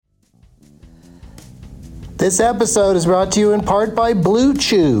This episode is brought to you in part by Blue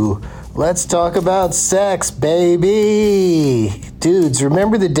Chew. Let's talk about sex, baby. Dudes,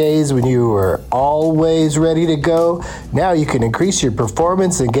 remember the days when you were always ready to go? Now you can increase your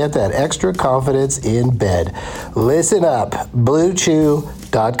performance and get that extra confidence in bed. Listen up,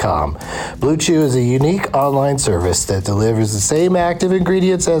 BlueChew.com. Blue Chew is a unique online service that delivers the same active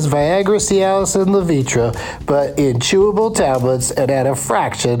ingredients as Viagra, Cialis, and Levitra, but in chewable tablets and at a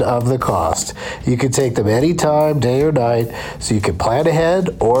fraction of the cost. You can take them anytime, day or night, so you can plan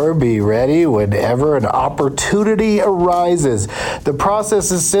ahead or be ready whenever an opportunity arises. The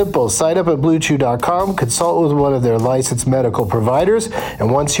process is simple. Sign up at BlueChew.com, consult with one of their licensed medical providers, and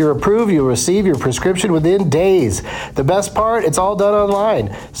once you're approved, you'll receive your prescription within days. The best part, it's all done online,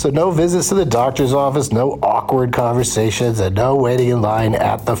 so no visits to the doctor's office, no awkward conversations, and no waiting in line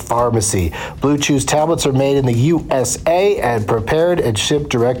at the pharmacy. Blue Chew's tablets are made in the USA and prepared and shipped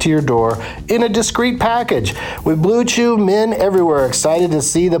direct to your door in a discreet package. With Blue Chew, men everywhere are excited to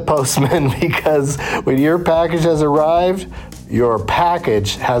see the postman because when your package has arrived, your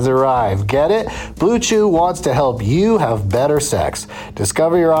package has arrived. Get it? Blue Chew wants to help you have better sex.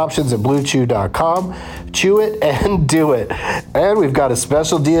 Discover your options at BlueChew.com. Chew it and do it. And we've got a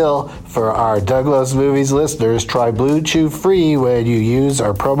special deal for our Douglas Movies listeners. Try Blue Chew free when you use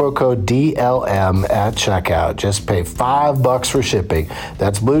our promo code DLM at checkout. Just pay $5 for shipping.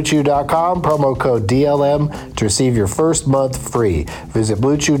 That's BlueChew.com, promo code DLM to receive your first month free. Visit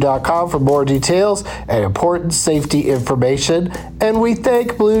BlueChew.com for more details and important safety information. And we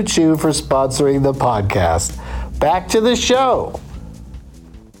thank Blue Chew for sponsoring the podcast. Back to the show.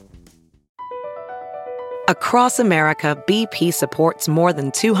 Across America, BP supports more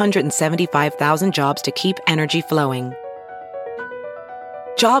than 275,000 jobs to keep energy flowing.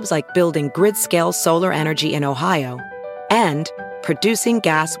 Jobs like building grid-scale solar energy in Ohio and producing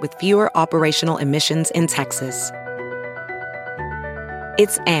gas with fewer operational emissions in Texas.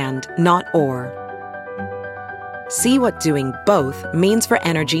 It's and, not or. See what doing both means for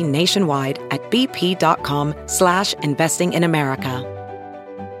energy nationwide at bp.com/investing in America.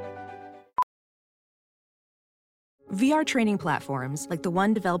 VR training platforms, like the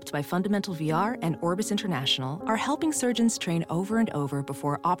one developed by Fundamental VR and Orbis International, are helping surgeons train over and over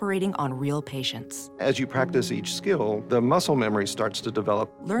before operating on real patients. As you practice each skill, the muscle memory starts to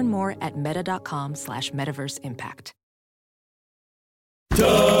develop. Learn more at meta.com/metaverseimpact.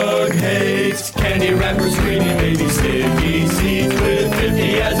 Doug hates candy wrappers, greedy baby sticky seeds with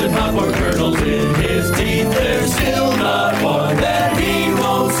 50 acid popcorn kernels in his teeth. There's still not one that he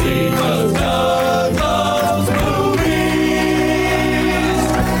won't see, 'cause Doug loves movies.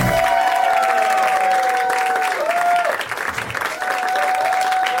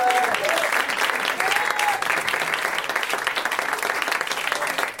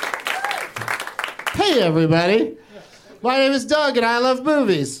 Hey, everybody. My name is Doug, and I love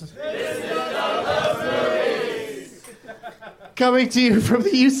movies. This is Doug Loves Movies. Coming to you from the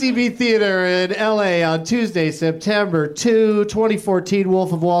UCB Theater in L.A. on Tuesday, September 2, 2014.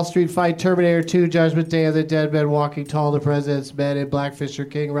 Wolf of Wall Street Fight, Terminator 2, Judgment Day of the Dead Men, Walking Tall, The President's Men, and Blackfisher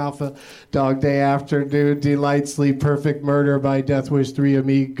King, Ralph, Dog Day Afternoon, Delight, Sleep, Perfect Murder, by Death Wish 3,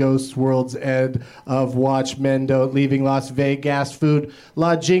 Amigos, World's End of Watchmen, Don't, Leaving Las Vegas, Food,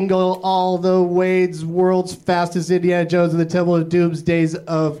 La Jingle, All the Wade's, World's Fastest, Indiana Jones and the Temple of Doom's, Days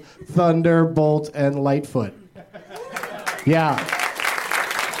of Thunder, Bolt, and Lightfoot. Yeah.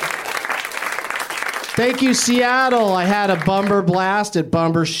 Thank you, Seattle. I had a Bumber Blast at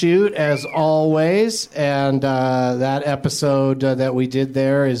Bumber Shoot, as always. And that episode that we did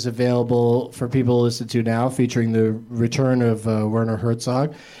there is available for people to listen to now, featuring the return of Werner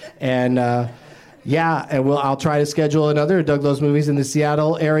Herzog. And I'll try to schedule another Doug Loves Movies in the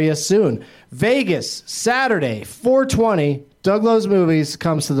Seattle area soon. Vegas, Saturday, 4/20. Doug Loves Movies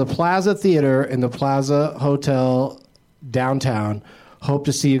comes to the Plaza Theater in the Plaza Hotel downtown. Hope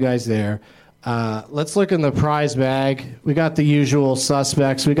to see you guys there. Let's look in the prize bag. We got the usual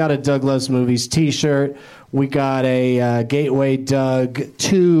suspects. We got a Doug Loves Movies t-shirt. We got a Gateway Doug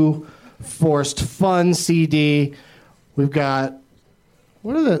 2 Forced Fun CD. We've got...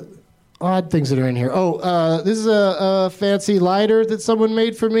 What are the odd things that are in here? This is a fancy lighter that someone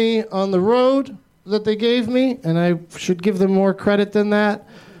made for me on the road that they gave me, and I should give them more credit than that,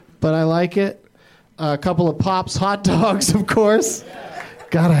 but I like it. A couple of Pops hot dogs, of course.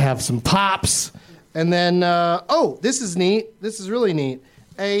 Gotta have some Pops. And then, this is neat. This is really neat.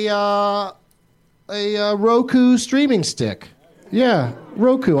 A Roku streaming stick. Yeah,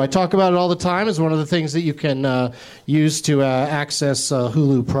 Roku. I talk about it all the time. It's one of the things that you can use to access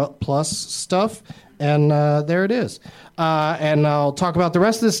Hulu Plus stuff. And there it is. And I'll talk about the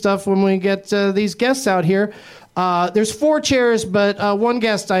rest of this stuff when we get these guests out here. There's 4 chairs, but one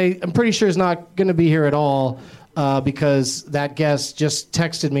guest I'm pretty sure is not going to be here at all because that guest just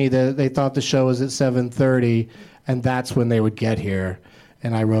texted me that they thought the show was at 7:30, and that's when they would get here.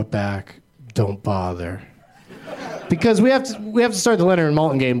 And I wrote back, don't bother. Because we have to start the Leonard and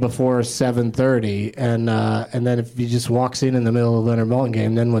Maltin game before 7:30, and then if he just walks in the middle of the Leonard Maltin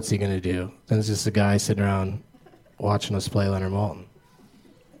game, then what's he going to do? Then it's just a guy sitting around watching us play Leonard Maltin.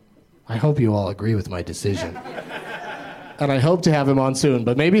 I hope you all agree with my decision. And I hope to have him on soon,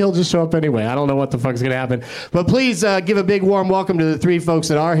 but maybe he'll just show up anyway. I don't know what the fuck's going to happen. But please give a big warm welcome to the 3 folks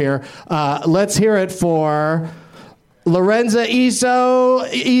that are here. Let's hear it for Lorenza,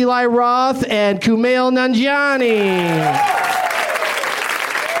 Izzo, Eli Roth, and Kumail Nanjiani.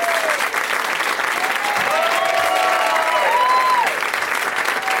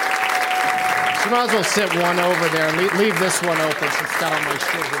 So you might as well sit one over there and leave this one open since it's got all my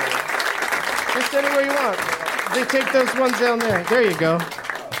shit here. Just anywhere you want. They take those ones down there. There you go.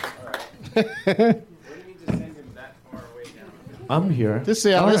 I'm here. This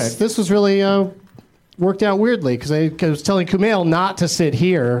was really worked out weirdly because I was telling Kumail not to sit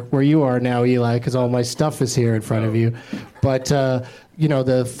here where you are now, Eli, because all my stuff is here in front of you. But the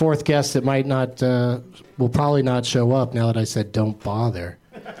 4th guest that might not will probably not show up now that I said don't bother.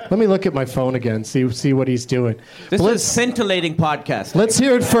 Let me look at my phone again, see what he's doing. This is scintillating podcast. Let's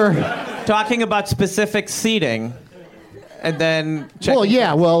hear it for talking about specific seating, and then well,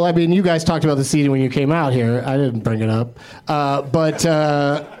 yeah. Well, I mean, you guys talked about the seating when you came out here. I didn't bring it up, but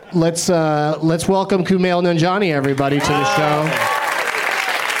let's welcome Kumail Nanjiani, everybody, to the show.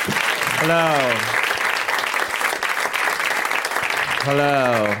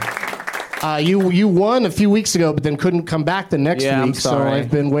 Hello. You won a few weeks ago, but then couldn't come back the next week. I'm sorry. So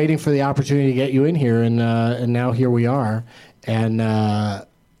I've been waiting for the opportunity to get you in here, and now here we are. And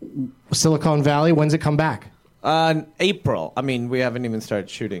Silicon Valley, when's it come back? April. I mean, we haven't even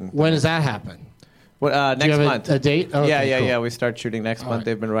started shooting. When does that happen? Next month. A date? Oh, okay, cool. Yeah. We start shooting next month. Right.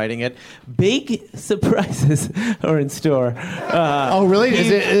 They've been writing it. Big surprises are in store. Oh, really?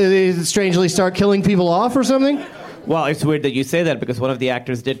 Is it strangely start killing people off or something? Well, it's weird that you say that because one of the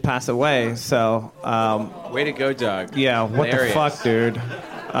actors did pass away. So, way to go, Doug. Yeah, what the fuck, dude?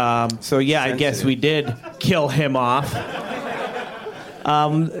 So yeah, I guess we did kill him off.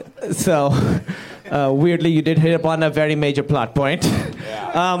 Weirdly, you did hit upon a very major plot point.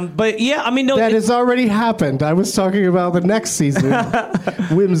 Yeah. But yeah, I mean, no. That has already happened. I was talking about the next season,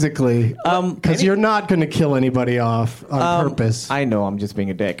 whimsically, because you're not going to kill anybody off on purpose. I know, I'm just being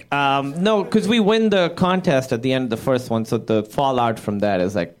a dick. No, because we win the contest at the end of the first one, so the fallout from that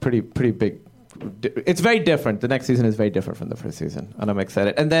is like pretty big. It's very different. The next season is very different from the first season, and I'm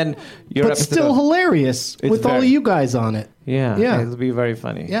excited. And then but still hilarious with all of you guys on it. Yeah, it'll be very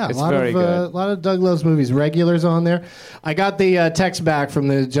funny. Yeah, it's a lot of Doug Loves Movies regulars on there. I got the text back from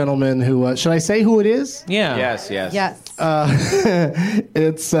the gentleman who. Should I say who it is? Yeah. Yes.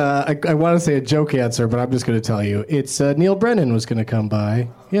 It's I want to say a joke answer, but I'm just going to tell you. It's Neil Brennan was going to come by.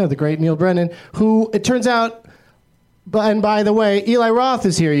 Yeah, the great Neil Brennan, who it turns out. And by the way, Eli Roth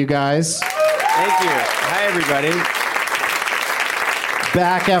is here, you guys. Thank you. Hi, everybody.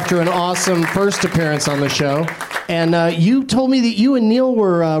 Back after an awesome first appearance on the show. And you told me that you and Neil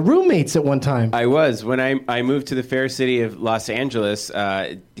were roommates at one time. I was. When I moved to the fair city of Los Angeles,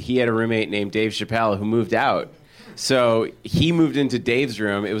 he had a roommate named Dave Chappelle who moved out. So he moved into Dave's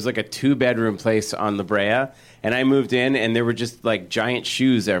room. It was like a 2-bedroom place on La Brea. And I moved in, and there were just, like, giant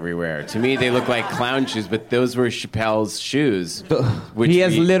shoes everywhere. To me, they looked like clown shoes, but those were Chappelle's shoes. He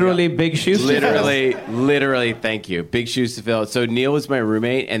has literally big shoes Literally, thank you. Big shoes to fill. So Neil was my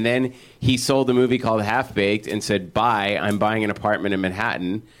roommate, and then he sold a movie called Half Baked and said, bye, I'm buying an apartment in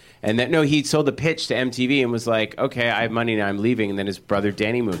Manhattan. And then, no, he sold the pitch to MTV and was like, okay, I have money now, I'm leaving. And then his brother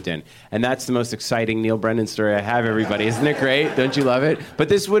Danny moved in. And that's the most exciting Neil Brennan story I have, everybody. Isn't it great? Don't you love it? But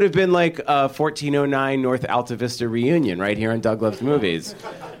this would have been like a 1409 North Alta Vista reunion right here on Doug Loves Movies.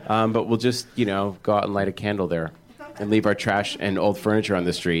 But we'll just, go out and light a candle there and leave our trash and old furniture on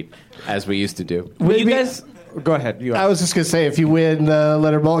the street, as we used to do. Will you guys... Go ahead. I was just going to say, if you win the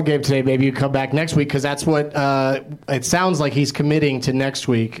Leonard Maltin game today, maybe you come back next week, because that's what it sounds like he's committing to next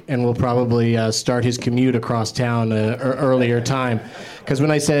week, and will probably start his commute across town earlier time. Because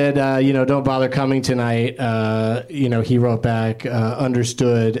when I said, don't bother coming tonight, he wrote back,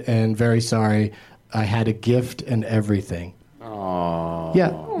 understood, and very sorry. I had a gift and everything. Aww.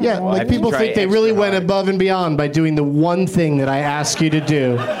 Yeah. Like people think they really went above and beyond by doing the one thing that I ask you to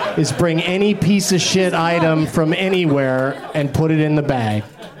do, is bring any piece of shit item from anywhere and put it in the bag.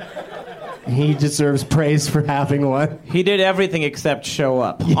 He deserves praise for having one. He did everything except show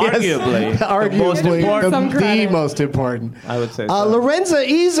up. Yes. Arguably. The most important. I would say so. Lorenza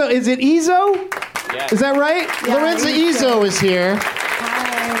Izzo. Is it Izzo? Yes. Is that right? Yeah, Lorenza Izzo is here.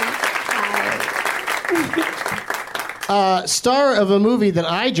 Star of a movie that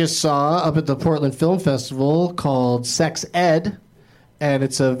I just saw up at the Portland Film Festival called Sex Ed. And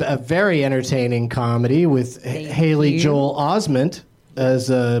it's a very entertaining comedy with Haley Joel Osment as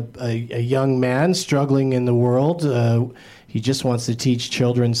a young man struggling in the world. He just wants to teach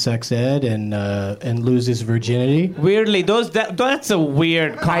children sex ed and lose his virginity. Weirdly, that's a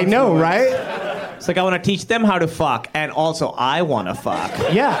weird confluence. I know, right? It's like I want to teach them how to fuck, and also I want to fuck.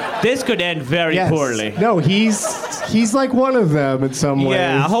 Yeah. This could end very poorly. No, he's like one of them in some ways.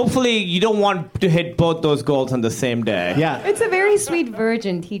 Yeah, hopefully you don't want to hit both those goals on the same day. Yeah. It's a very sweet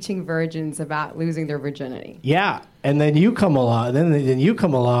virgin teaching virgins about losing their virginity. Yeah. And then you come along. Then you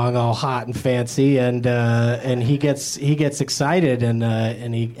come along all hot and fancy, and he gets excited,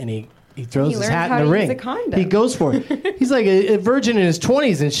 and he throws his hat in the ring. He goes for it. He's like a virgin in his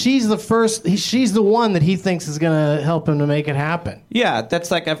 20s, and she's the one that he thinks is going to help him to make it happen. Yeah, that's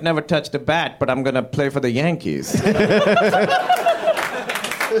like I've never touched a bat, but I'm going to play for the Yankees.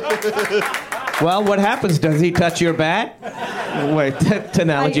 Well, what happens? Does he touch your bat? Wait, that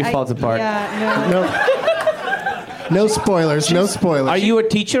analogy falls apart. Yeah, no. No spoilers. No spoilers. Are you a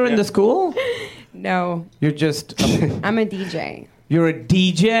teacher in the school? No. You're just... I'm a DJ. You're a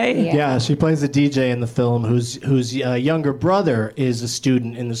DJ? Yeah, she plays a DJ in the film whose younger brother is a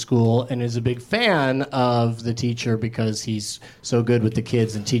student in the school and is a big fan of the teacher because he's so good with the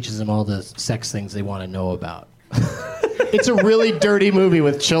kids and teaches them all the sex things they want to know about. It's a really dirty movie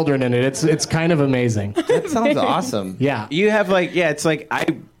with children in it. It's kind of amazing. That sounds awesome. Yeah. You have it's like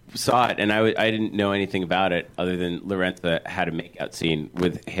I saw it and I didn't know anything about it other than Lorenza had a makeout scene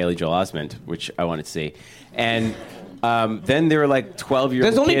with Haley Joel Osment, which I wanted to see. And then there were like 12-year-old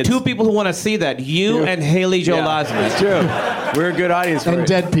There's only kids. two people who want to see that. You and Haley Joel Osment. That's true. We're a good audience for And it.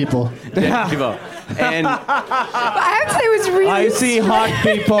 dead people. Dead people. And I have to say it was really I see hot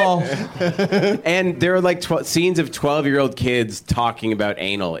people. and there were like scenes of 12-year-old kids talking about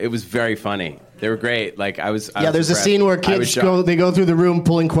anal. It was very funny. They were great. Like I was There's a impressed. scene where I was kids shocked. go through the room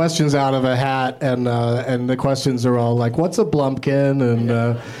pulling questions out of a hat, and the questions are all like, "What's a blumpkin?"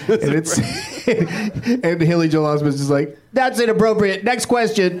 and it's and Haley Joel Osment is like, "That's inappropriate. Next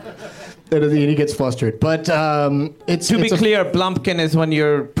question." And he gets flustered. But it's To be clear, blumpkin is when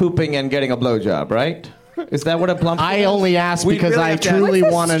you're pooping and getting a blowjob, right? Is that what a blumpkin I is? only ask We because really I have to- truly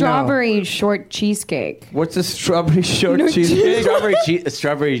What's want a to know. strawberry short cheesecake? What's a strawberry short cheesecake?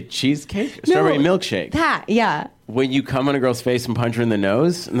 Strawberry cheesecake? Strawberry milkshake. That, yeah. When you come on a girl's face and punch her in the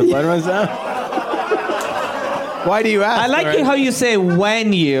nose and the blood runs down? Why do you ask? I like it how you say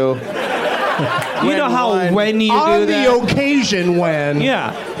when you. You know how when you On do that? the occasion when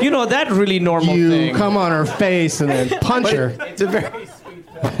Yeah. You know, that really normal you thing. come on her face and then punch her.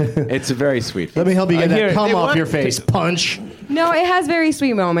 It's a very sweet. Let me help you get Here, that cum they off want your face. Punch. No, it has very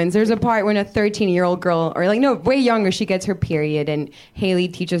sweet moments. There's a part when a 13-year-old girl, or way younger, she gets her period, and Haley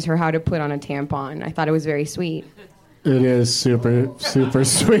teaches her how to put on a tampon. I thought it was very sweet. It is super, super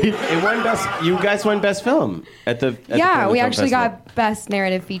sweet. It won you guys won best film at the. Yeah, we Film actually Festival. got Best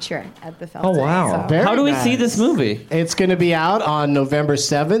Narrative Feature at the film. Oh, wow. Very How do we nice. see this movie? It's going to be out on November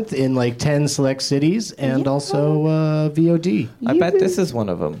 7th in like 10 select cities and also VOD. I bet this is one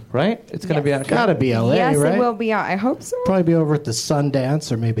of them, right? It's going to be out. Gotta be LA, Yes, right? it will be out. I hope so. Probably be over at the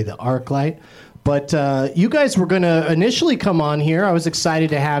Sundance or maybe the ArcLight. But you guys were going to initially come on here. I was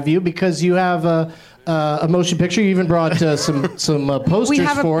excited to have you because you have a motion picture. You even brought some posters We for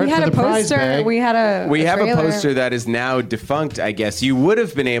had it for a the prize poster. bag. We have a a trailer. poster that is now defunct, I guess. You would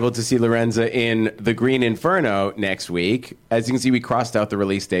have been able to see Lorenza in The Green Inferno next week. As you can see, we crossed out the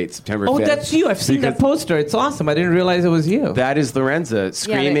release date, September 5th. Oh, that's you. I've seen that poster. It's awesome. I didn't realize it was you. That is Lorenza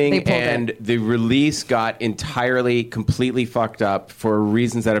screaming, they pulled it. and the release got completely fucked up for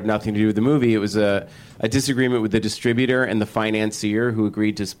reasons that have nothing to do with the movie. It was a disagreement with the distributor and the financier who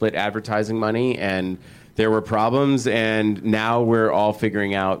agreed to split advertising money, and there were problems, and now we're all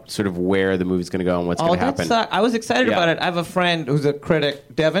figuring out sort of where the movie's going to go and what's going to happen. I was excited Yeah. about it. I have a friend who's a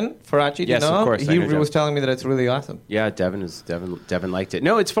critic, Devin Faraci. Do Yes, you know? of course, I He know was Devin. telling me that it's really awesome. Yeah, Devin liked it.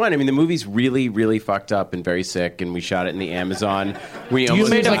 No, it's fun. I mean, the movie's really, really fucked up and very sick, and we shot it in the Amazon. We You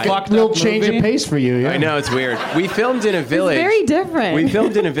made a like a fucked real up change movie? of pace for you. Yeah. I know, it's weird. We filmed in a village. very different. We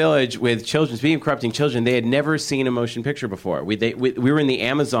filmed in a village with children. Speaking of corrupting children, they had never seen a motion picture before. We were in the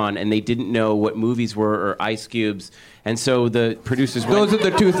Amazon, and they didn't know what movies were or Ice Cubes. And so the producers went, Those are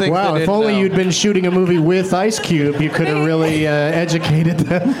the two things. Wow, if only you'd been shooting a movie with Ice Cube, you could have really educated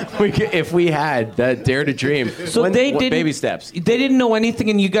them. if we had that Dare to Dream. So they didn't, baby steps. They didn't know anything,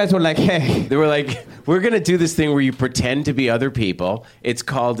 and you guys were like, hey. They were like, we're going to do this thing where you pretend to be other people. It's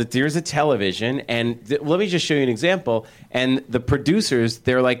called There's a Television. And let me just show you an example. And the producers,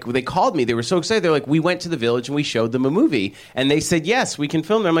 they called me. They were so excited. They're like, we went to the Village and we showed them a movie. And they said, yes, we can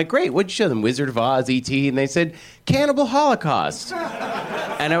film it. I'm like, great. What'd you show them? Wizard of Oz, E.T.? And they said, Cannibal Holocaust.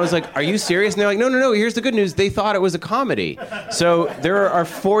 And I was like, are you serious? And they're like, no. Here's the good news. They thought it was a comedy. So there are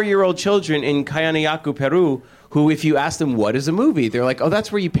 4-year-old children in Cayanayacu, Peru, who, if you ask them what is a movie, they're like, oh,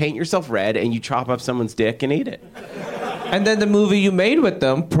 that's where you paint yourself red and you chop up someone's dick and eat it. And then the movie you made with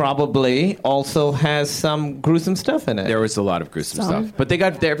them probably also has some gruesome stuff in it. There was a lot of gruesome stuff, but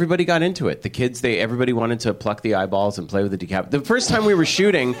everybody got into it. The kids, everybody wanted to pluck the eyeballs and play with the decap. The first time we were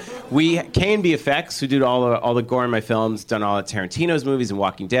shooting, K&B Effects, who did all the gore in my films, done all of Tarantino's movies and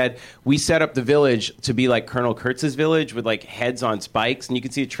Walking Dead. We set up the village to be like Colonel Kurtz's village with like heads on spikes, and you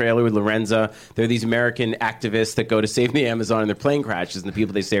can see a trailer with Lorenza. There are these American activists that go to save the Amazon, and their plane crashes, and the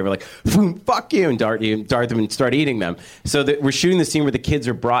people they save are like, "Fuck you," and dart them and start eating them. So we're shooting the scene where the kids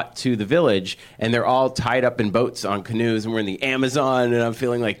are brought to the village, and they're all tied up in boats on canoes, and we're in the Amazon, and I'm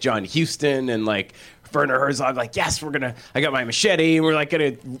feeling like John Huston and like Werner Herzog, like, yes, I got my machete, and we're like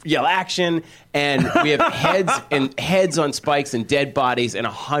gonna yell action, and we have heads on spikes and dead bodies, and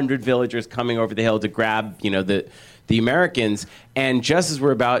 100 villagers coming over the hill to grab, the Americans. And just as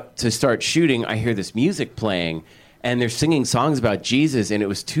we're about to start shooting, I hear this music playing. And they're singing songs about Jesus, and it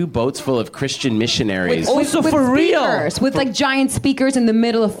was 2 boats full of Christian missionaries. With real. With like giant speakers in the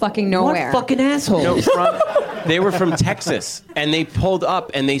middle of fucking nowhere. What fucking assholes? No, they were from Texas, and they pulled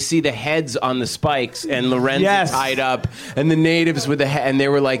up, and they see the heads on the spikes, and Lorenza tied up, and the natives with the head, and they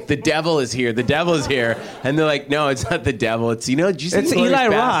were like, the devil is here, the devil is here. And they're like, no, it's not the devil. It's, did you see it's Eli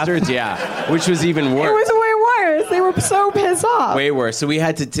Bastards? Roth. Yeah, which was even worse. It was way worse. They were so pissed off. Way worse. So we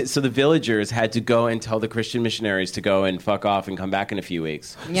had to. So the villagers had to go and tell the Christian missionaries to go and fuck off and come back in a few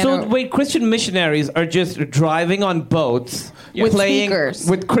weeks. Wait, Christian missionaries are just driving on boats with playing speakers.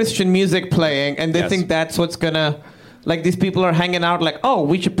 With Christian music playing, and they think that's what's gonna. Like, these people are hanging out like, oh,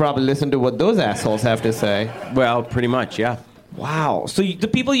 we should probably listen to what those assholes have to say. Well, pretty much, yeah. Wow. So the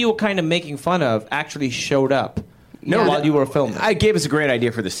people you were kind of making fun of actually showed up. While you were filming. I gave us a great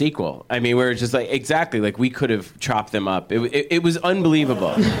idea for the sequel. I mean, we were just like, exactly, like we could have chopped them up. It was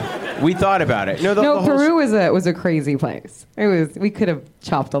unbelievable. We thought about it. Peru was a crazy place. We could have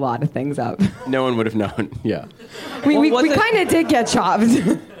chopped a lot of things up. No one would have known. Yeah. We kind of did get chopped.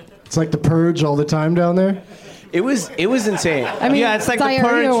 It's like the Purge all the time down there. It was insane. I mean, yeah, it's like the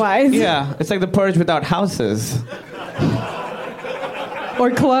Purge. Yeah, it's like the Purge without houses. Or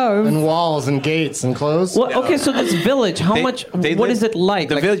clothes. And walls and gates and clothes. Well, okay, so this village, what is it like?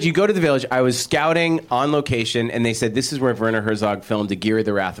 The village, you go to the village. I was scouting on location, and they said, this is where Werner Herzog filmed Aguirre,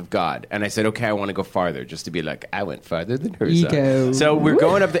 the Wrath of God. And I said, okay, I want to go farther, just to be like, I went farther than Herzog. Ego. So we're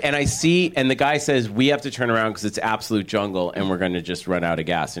going up, and I see, and the guy says, we have to turn around because it's absolute jungle, and we're going to just run out of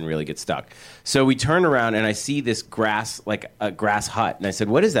gas and really get stuck. So we turn around, and I see this grass, like a grass hut. And I said,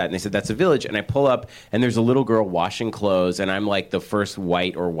 what is that? And they said, that's a village. And I pull up, and there's a little girl washing clothes, and I'm like the first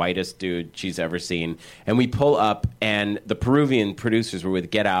white or whitest dude she's ever seen. And we pull up, and the Peruvian producers were with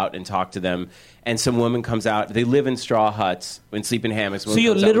Get Out and talk to them. And some woman comes out. They live in straw huts and sleep in hammocks. So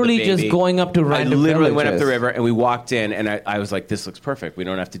you're literally just going up to random I literally went up villages. the river, and we walked in, and I was like, this looks perfect. We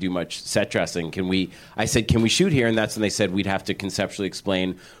don't have to do much set dressing. I said, can we shoot here? And that's when they said we'd have to conceptually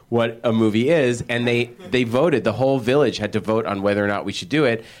explain what a movie is. And they voted. The whole village had to vote on whether or not we should do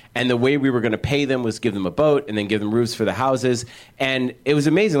it. And the way we were going to pay them was give them a boat and then give them roofs for the houses. And it was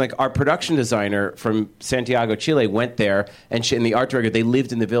amazing. Like, our production designer from Santiago, Chile, went there, and the art director, they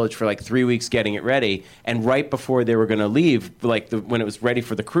lived in the village for like 3 weeks getting it ready. And right before they were going to leave, like when it was ready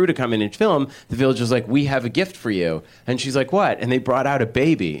for the crew to come in and film, the village was like, we have a gift for you. And she's like, what? And they brought out a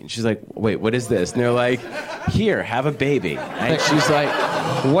baby. And she's like, wait, what is this? And they're like, here, have a baby. And she's like,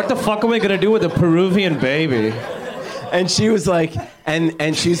 what the fuck am I going to do with a Peruvian baby? And she was like,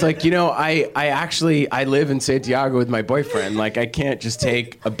 and she's like, I live in Santiago with my boyfriend. Like, I can't just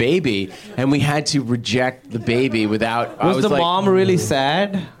take a baby. And we had to reject the baby without. Was the mom really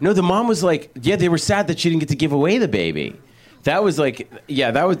sad? No, the mom was like, yeah, they were sad that she didn't get to give away the baby. That was like,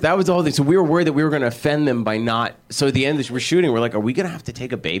 yeah, that was the whole thing. So we were worried that we were going to offend them by not. So at the end, we're shooting. We're like, are we going to have to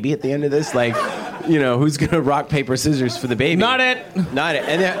take a baby at the end of this? Like, who's going to rock, paper, scissors for the baby? Not it.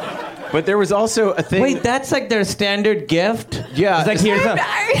 And but there was also a thing. Wait, that's like their standard gift? Yeah. It's like, here's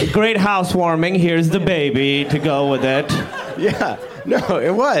a great housewarming. Here's the baby to go with it. Yeah. No,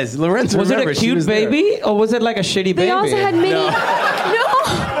 it was. Lorenza, Was it remember, a she cute was there. baby, or was it like a shitty baby? They also had mini. No.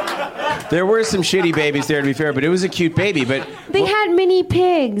 There were some shitty babies there, to be fair, but it was a cute baby. But They had mini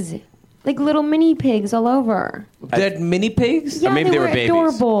pigs, like little mini pigs all over. They had mini pigs? Yeah, maybe they they were were babies.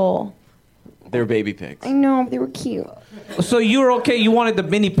 adorable. they were baby pigs. I know, they were cute. So you were okay. You wanted the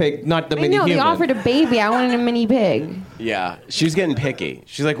mini pig, not the I mini know, human. they offered a baby. I wanted a mini pig. Yeah, she was getting picky.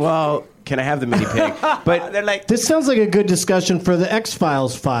 She's like, well, can I have the mini pig? But they're like, This sounds like a good discussion for the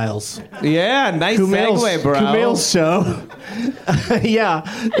X-Files files. Yeah, nice segue, bro. Kumail's show. Yeah.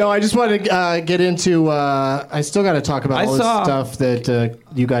 No, I just want to get into... I still got to talk about all this stuff that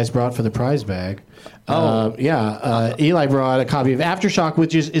you guys brought for the prize bag. Eli brought a copy of Aftershock,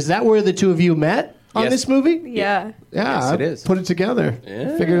 which is that where the two of you met on Yes. this movie? Yeah. Yeah, Yes, it is. Put it together.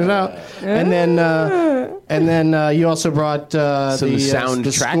 Yeah. Figured it out. And then you also brought the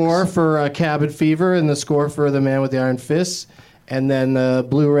soundtracks. score for Cabin Fever and the score for The Man with the Iron Fists, and then the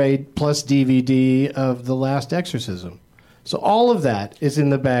Blu-ray plus DVD of The Last Exorcism. So all of that is in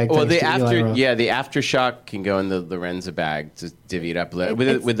the bag. well, thanks the to Eli Roth. the aftershock can go in the Lorenza bag to divvy it up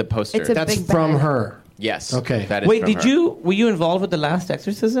with the poster. it's a That's big from bag. her. Yes. Okay. That is Wait, from her. were you involved with The Last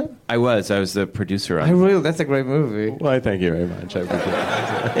Exorcism? I was the producer on it. That's a great movie. Well, thank you very much. I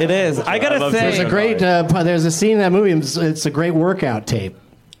appreciate it. It is. I gotta love say, There's a great. There's a scene in that movie. It's a great workout tape,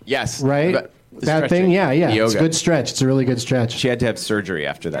 Yes. right? But the That thing, stretching, yeah. the It's a yoga. good stretch. It's a really good stretch. She had to have surgery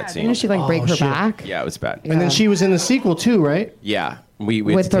after that scene. Didn't she like break her shit. back? Yeah, it was bad. And then she was in the sequel too, right? Yeah. We had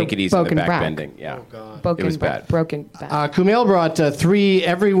With to take the it easy on the broken back back. bending. Yeah. Broken It was bad. Broken back. Kumail brought 3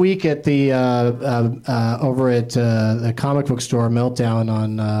 every week at the over at the comic book store Meltdown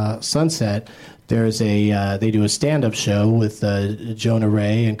on Sunset. There's they do a stand-up show with Jonah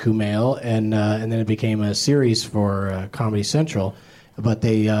Ray and Kumail, and then it became a series for Comedy Central. But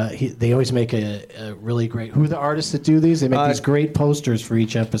they always make a really great. Who are the artists that do these? They make these great posters for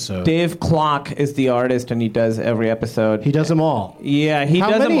each episode. Dave Klock is the artist, and he does every episode. He does them all. Yeah, he How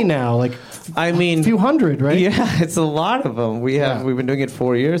does many them. now? Like, I mean, a few hundred, right? Yeah, it's a lot of them. We've been doing it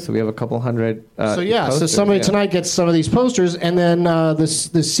 4 years, so we have a couple hundred. So posters, somebody tonight gets some of these posters, and then the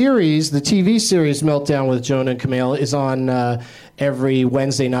series, the TV series Meltdown with Jonah and Kumail is on every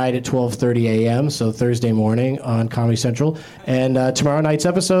Wednesday night at 12:30 a.m. So Thursday morning on Comedy Central, and tomorrow night's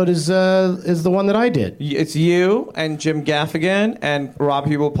episode is the one that I did. It's you and Jim Gaffigan and Rob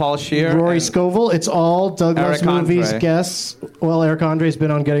Hubel, Paul Scheer, Rory and Scovel. It's all Doug Loves Eric Movies Andre. guests. Well, Eric Andre's been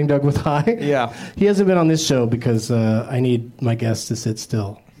on Getting Doug with High. Yeah. He hasn't been on this show because I need my guests to sit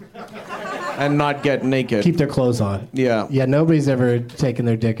still. and not get naked. Keep their clothes on. Yeah. Yeah, nobody's ever taken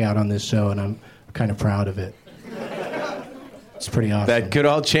their dick out on this show, and I'm kind of proud of it. It's pretty awesome. That could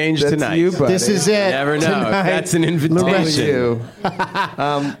all change That's tonight. you, buddy. This is it. You never know. If Tonight. that's an Only invitation. you.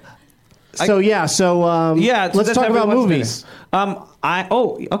 Let's talk about movies.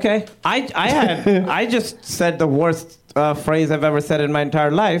 Okay. I just said the worst phrase I've ever said in my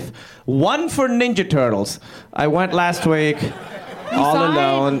entire life. One for Ninja Turtles. I went last week all saw it?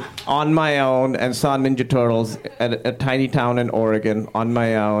 alone on my own and saw Ninja Turtles at a tiny town in Oregon on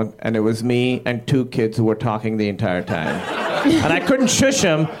my own, and it was me and 2 kids who were talking the entire time. And I couldn't shush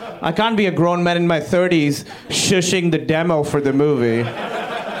them. I can't be a grown man in my 30s shushing the demo for the movie.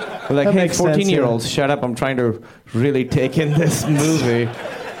 Like, That hey, makes sense, 14-year-olds, shut up. I'm trying to really take in this movie.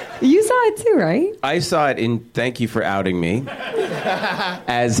 You saw it too, right? I saw it in. Thank you for outing me.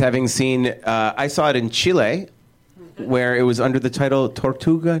 As having seen, I saw it in Chile, where it was under the title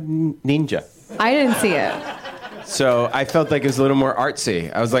Tortuga Ninja. I didn't see it. So I felt like it was a little more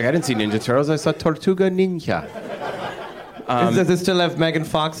artsy. I was like, I didn't see Ninja Turtles. I saw Tortuga Ninja. Does it still have Megan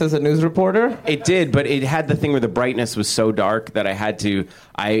Fox as a news reporter? It did, but it had the thing where the brightness was so dark that I had to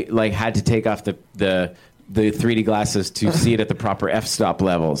take off the 3D glasses to see it at the proper f-stop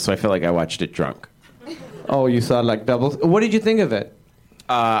level. So I felt like I watched it drunk. Oh, you saw like doubles. What did you think of it?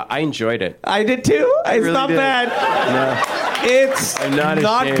 I enjoyed it. I did too. It's really not did. bad. No, It's I'm not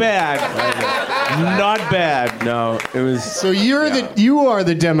ashamed. bad. Not bad. No, it was. So you are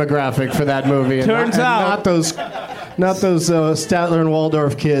the demographic for that movie. And Turns out- not those Statler and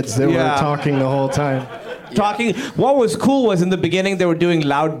Waldorf kids that Yeah. were talking the whole time. Talking. What was cool was in the beginning they were doing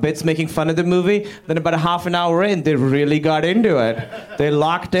loud bits making fun of the movie. Then about a half an hour in, they really got into it. They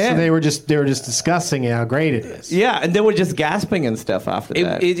locked in. So they were just discussing how great it is. Yeah, and they were just gasping and stuff after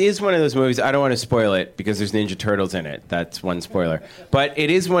that. It is one of those movies. I don't want to spoil it because there's Ninja Turtles in it. That's one spoiler. But it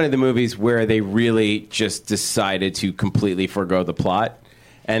is one of the movies where they really just decided to completely forgo the plot.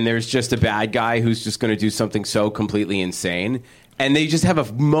 And there's just a bad guy who's just going to do something so completely insane. and they just have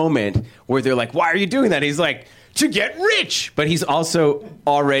a moment where they're like, "Why are you doing that?" He's like, "To get rich," but he's also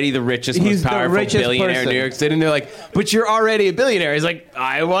already the richest, most powerful billionaire in New York City. And they're like, "But you're already a billionaire." He's like,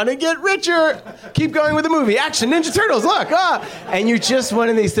 "I want to get richer." Keep going with the movie. Action, Ninja Turtles, look, and you're just one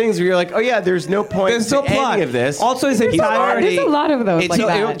of these things where you're like, "Oh yeah, there's no point. There's no plot any of this." Also, there's a lot of those. Like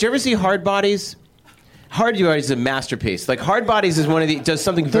that. Do you ever see Hard Bodies? Hard Bodies is a masterpiece. Like Hard Bodies is one of the does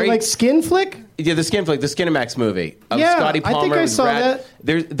something very like Skin Flick. Yeah, the Skin Flick, the Skinamax movie of Yeah, Scotty Palmer. I think I saw that.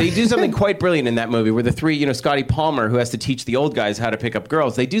 They do something quite brilliant in that movie where the three, Scotty Palmer, who has to teach the old guys how to pick up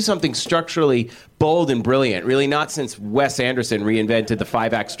girls, they do something structurally bold and brilliant. Really, not since Wes Anderson reinvented the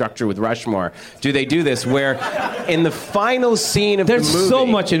 5-act structure with Rushmore do they do this. Where in the final scene of the movie, there's so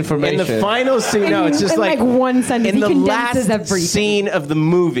much information. In the final scene, no, it's just like one sentence. In the last everything. Scene of the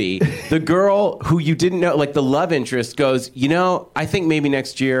movie, the girl who you didn't know, like the love interest, goes, I think maybe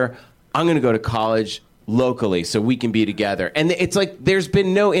next year I'm going to go to college locally so we can be together. And it's like there's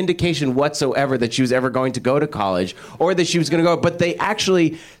been no indication whatsoever that she was ever going to go to college or that she was going to go, but they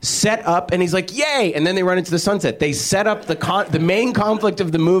actually set up, and he's like, yay, and then they run into the sunset. They set up the main conflict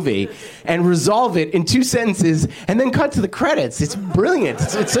of the movie and resolve it in 2 sentences and then cut to the credits. It's brilliant.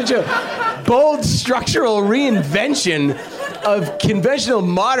 It's such a bold structural reinvention of conventional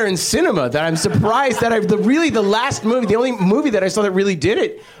modern cinema that I'm surprised that the last movie, the only movie that I saw that really did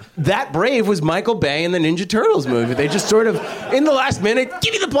it that brave was Michael Bay in the Ninja Turtles movie. They just sort of, in the last minute,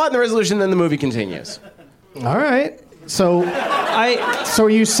 give you the plot and the resolution, then the movie continues. All right. So are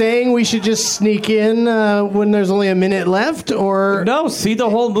you saying we should just sneak in when there's only a minute left, or no? See the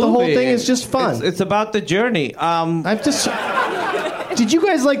whole movie. The whole thing is just fun. It's about the journey. Did you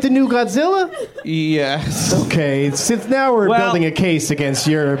guys like the new Godzilla? Yes. Okay, since now we're building a case against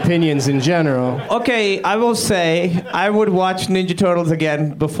your opinions in general. Okay, I will say I would watch Ninja Turtles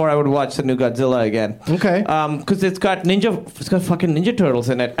again before I would watch the new Godzilla again. Okay. Because it's got fucking Ninja Turtles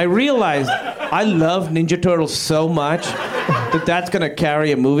in it. I realized I love Ninja Turtles so much that that's gonna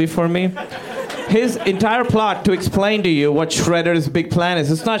carry a movie for me. His entire plot to explain to you what Shredder's big plan is.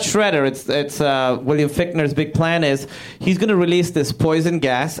 It's not Shredder. It's William Fichtner's big plan is he's going to release this poison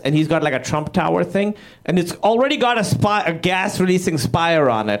gas, and he's got like a Trump Tower thing, and it's already got a gas-releasing spire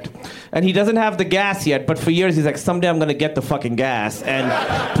on it. And he doesn't have the gas yet, but for years he's like, someday I'm going to get the fucking gas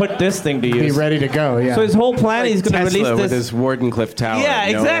and put this thing to use. Be ready to go, yeah. So his whole plan is he's going to release this... with his Wardenclyffe Tower. Yeah,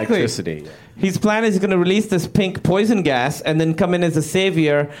 no exactly. Electricity. His plan is he's going to release this pink poison gas and then come in as a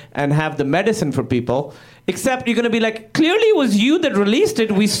savior and have the medicine for people. Except you're going to be like, clearly it was you that released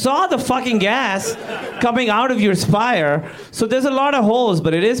it. We saw the fucking gas coming out of your spire. So there's a lot of holes,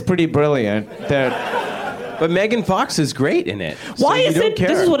 but it is pretty brilliant. But Megan Fox is great in it. Why is it?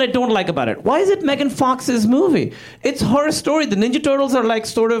 This is what I don't like about it. Why is it Megan Fox's movie? It's her story. The Ninja Turtles are like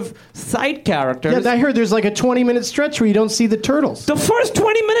sort of side characters. Yeah, I heard there's like a 20-minute stretch where you don't see the turtles. The first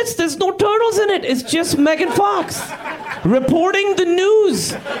 20 minutes, there's no turtles in it. It's just Megan Fox reporting the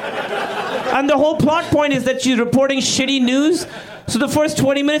news. And the whole plot point is that she's reporting shitty news. So the first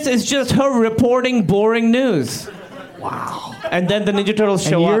 20 minutes is just her reporting boring news. Wow. And then the Ninja Turtles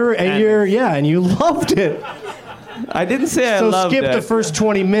show up. And you loved it. I didn't say I loved it. So skip the first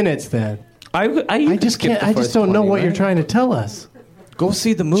 20 minutes then. I just can't. I just don't know what you're trying to tell us. Go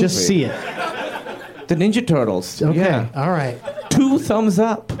see the movie. Just see it. The Ninja Turtles. Okay. Yeah. All right. 2 thumbs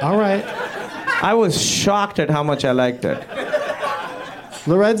up. All right. I was shocked at how much I liked it.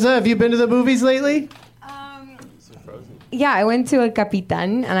 Lorenza, have you been to the movies lately? Yeah, I went to a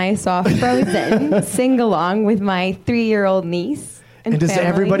Capitan and I saw Frozen sing along with my 3-year-old niece. And does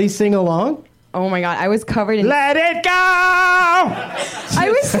everybody sing along? Oh my God, I was covered in... Let it go! I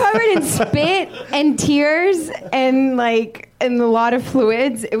was covered in spit and tears and a lot of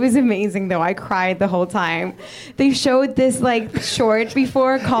fluids. It was amazing though. I cried the whole time. They showed this short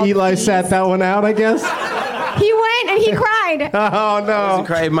before called... Eli sat that one out, I guess? He went and he cried. Oh no! I wasn't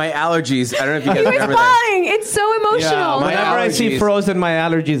crying. My allergies. I don't know if you guys remember that. He was crying. It's so emotional. Yeah, whenever I see Frozen, my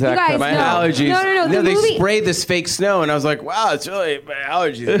allergies act up. My allergies. No. They sprayed this fake snow, and I was like, wow, it's really my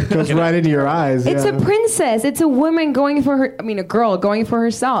allergies. It goes right into your eyes. It's a princess. It's a woman going for her. A girl going for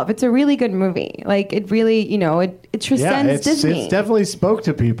herself. It's a really good movie. It really, it transcends Disney. It definitely spoke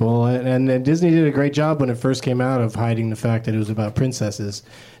to people, and Disney did a great job when it first came out of hiding the fact that it was about princesses.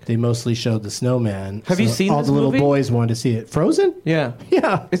 They mostly showed the snowman. Have you seen all this the little movie? Boys wanted to see it. Frozen? Yeah.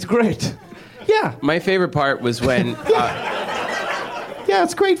 Yeah. It's great. Yeah. My favorite part was when... yeah,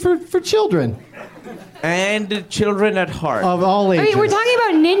 it's great for children. And children at heart. Of all ages. We're talking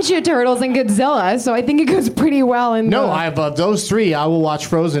about Ninja Turtles and Godzilla, so I think it goes pretty well in those 3, I will watch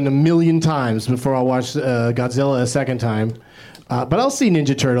Frozen 1,000,000 times before I'll watch Godzilla a second time. But I'll see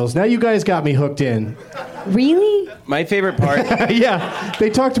Ninja Turtles. Now you guys got me hooked in. Really? My favorite part. Yeah, they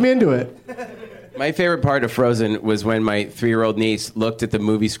talked me into it. My favorite part of Frozen was when my 3-year-old niece looked at the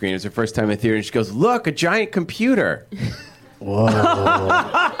movie screen. It was her first time in theater, and she goes, "Look, a giant computer." Whoa.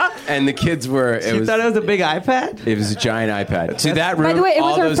 And the kids were. She thought it was a big iPad? It was a giant iPad. To that room. By the way, it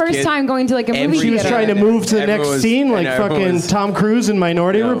was all her those first kids- time going to like a movie She was theater. trying to move to the Everyone next was- scene like I know, everyone fucking was- Tom Cruise in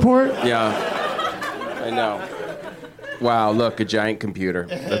Minority Report. Yeah. I know. Wow, look, a giant computer.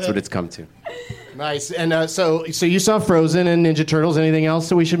 That's what it's come to. Nice. And so you saw Frozen and Ninja Turtles. Anything else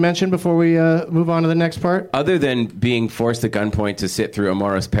that we should mention before we move on to the next part? Other than being forced at gunpoint to sit through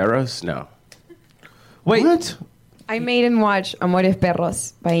Amoros Perros, no. Wait. What? I made him watch Amores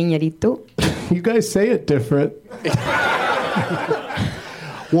Perros by Iñárritu. You guys say it different.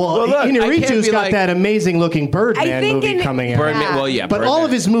 Well, look, I can't Iñárritu's be got like- that amazing-looking Birdman I think movie coming out. Birdman, Yeah. well, yeah. But all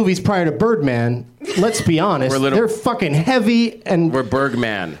of his movies prior to Birdman, let's be honest, they're fucking heavy and... We're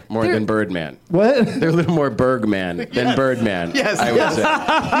Bergman more than Birdman. What? They're a little more Bergman than Birdman, I would say.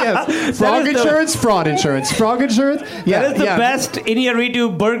 Yes. Frog insurance, fraud insurance. Frog insurance? Yeah, That is the best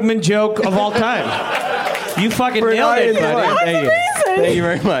Iñárritu Bergman joke of all time. You fucking nailed it, buddy. Thank you. Thank you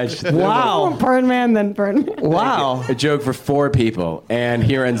very much. Wow. Birdman, then Birdman. Wow. A joke for 4 people, and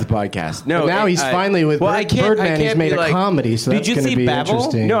here ends the podcast. No, Now he's finally with Birdman. He's made a comedy, so Did that's you going to see be Babel?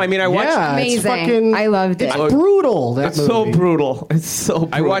 interesting. No, I mean, I watched... Yeah, it's Amazing. fucking... I loved it. It's brutal, that It's movie. so brutal. It's so brutal.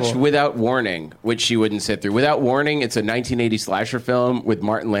 I watched Without Warning, which she wouldn't sit through. Without Warning, it's a 1980 slasher film with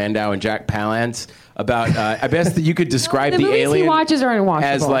Martin Landau and Jack Palance about, I guess that you could describe The the movies he alien watches are unwatchable.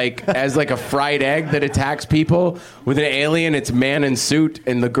 as like a fried egg that attacks people. With an alien, it's man in suit,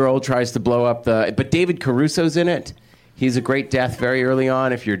 and the girl tries to blow up the... But David Caruso's in it. He's a great death very early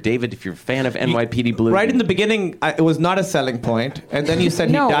on. If you're a fan of NYPD Blue. Right in the beginning, it was not a selling point, and then you said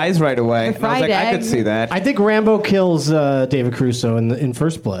No. he dies right away. The And I was like, fried I could egg. see that. I think Rambo kills David Caruso in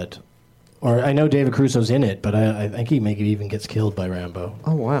First Blood. Or I know David Caruso's in it, but I think he maybe even gets killed by Rambo.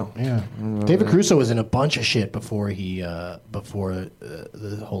 Oh, wow. Yeah, David Caruso was in a bunch of shit before the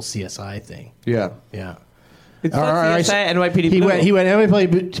whole CSI thing. Yeah. Yeah. It's All right, CSI, NYPD He Blue. went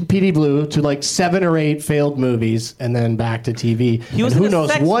NYPD Blue to like 7 or 8 failed movies, and then back to TV. He was and in who a knows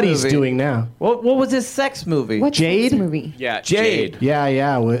sex what he's movie. doing now? What was his sex movie? What's Jade? this movie? Yeah, Jade. Yeah.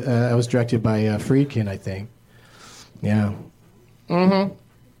 That was directed by Friedkin, I think. Yeah. Mm-hmm.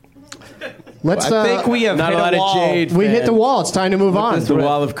 Let's. I think we have Not hit a lot wall. of Jade. We hit the wall. It's time to move on. It's the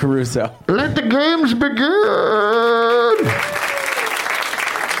wall of Caruso. Let the games begin.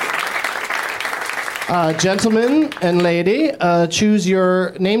 Gentlemen and lady, choose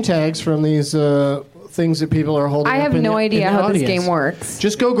your name tags from these things that people are holding I up have in no the- in idea the how this audience. game works.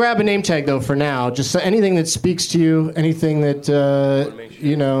 Just go grab a name tag, though, for now. Just anything that speaks to you, anything that,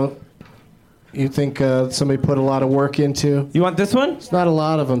 you think somebody put a lot of work into. You want this one? It's not a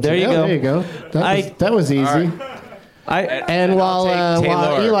lot of them. There you go. There you go. That was easy. And while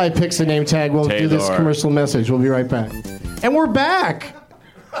Taylor. Eli picks a name tag, we'll do this Taylor. commercial message. We'll be right back. And we're back.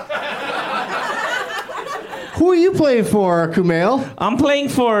 Who are you playing for, Kumail? I'm playing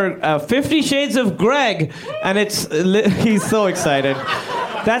for 50 Shades of Greg, and he's so excited.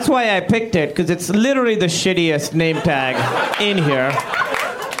 That's why I picked it, because it's literally the shittiest name tag in here.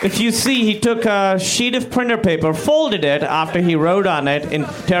 If you see, he took a sheet of printer paper, folded it after he wrote on it in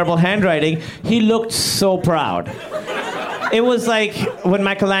terrible handwriting. He looked so proud. It was like when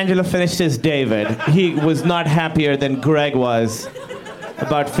Michelangelo finished his David. He was not happier than Greg was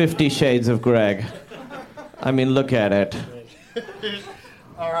about 50 Shades of Greg. I mean, look at it.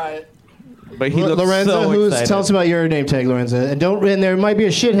 All right. But he looks Lorenza, so excited. tell us about your name tag, Lorenza. And there might be a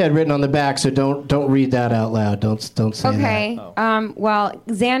shithead written on the back, so don't read that out loud. Don't say Okay. that. Well,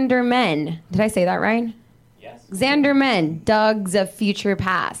 Xander Men. Did I say that right? Yes. Xander Men, Dogs of Future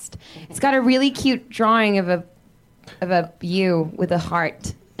Past. It's got a really cute drawing of a you with a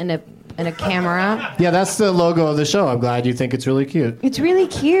heart and a camera. Yeah, that's the logo of the show. I'm glad you think it's really cute. It's really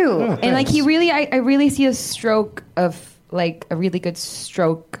cute. And like thanks. I really see a stroke of like a really good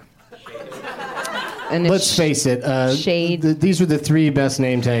stroke. And Let's face it. shade. These were the 3 best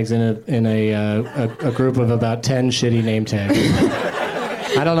name tags in a group of about 10 shitty name tags.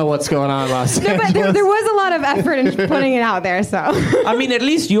 I don't know what's going on in Los No, Angeles. but there was a lot of effort in putting it out there, so. I mean, at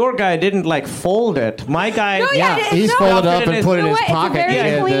least your guy didn't like fold it. My guy, No, yeah, it's He's not- folded up and put it in You know his what? It's pocket. very He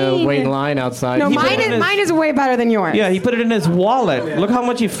had to clean. wait in line outside. No, He put it in his- mine is way better than yours. yeah, he put it in his wallet. Look how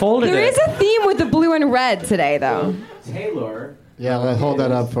much he folded There it. is a theme with the blue and red today, though. Taylor. Yeah, hold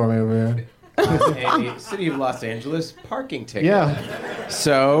that up for me over here. A City of Los Angeles parking ticket. Yeah.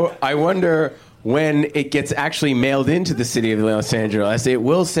 So I wonder when it gets actually mailed into the city of Los Angeles, it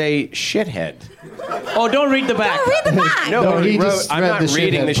will say shithead. Oh, don't read the back. Don't read the back. No, he he wrote, just I'm read not the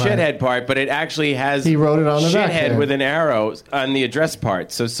reading the shithead shithead part, but it actually has He wrote it on the back shithead there. with an arrow on the address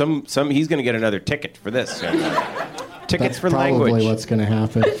part. So some he's going to get another ticket for this. Tickets That's for probably language. what's going to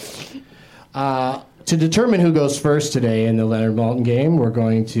happen. To determine who goes first today in the Leonard Maltin game, we're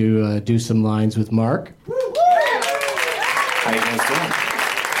going to do some lines with Mark. How you guys doing?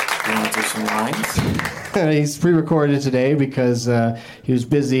 You want to do some lines? He's pre-recorded today because he was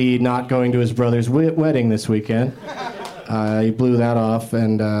busy not going to his brother's wedding this weekend. He blew that off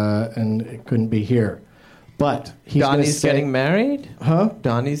and couldn't be here. But he's Donnie's getting married? Huh?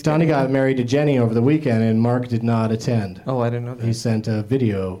 Donnie got married to Jenny over the weekend, and Mark did not attend. Oh, I didn't know that. He sent a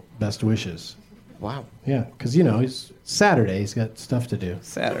video best wishes. Wow. Yeah, because, it's Saturday. He's got stuff to do.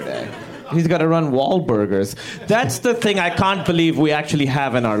 Saturday. He's got to run Wahlburgers. That's the thing I can't believe we actually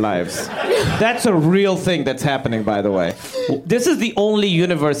have in our lives. That's a real thing that's happening, by the way. This is the only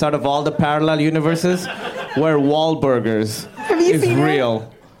universe out of all the parallel universes where Wahlburgers is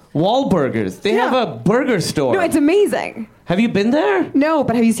real. Wahlburgers. They have a burger store. No, it's amazing. Have you been there? No,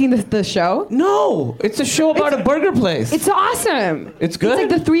 but have you seen the show? No, it's a show about a burger place. It's awesome. It's good?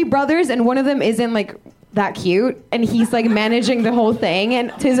 It's like the three brothers, and one of them isn't like that cute, and he's like managing the whole thing,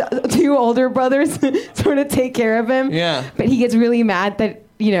 and his two older brothers sort of take care of him. Yeah. But he gets really mad that,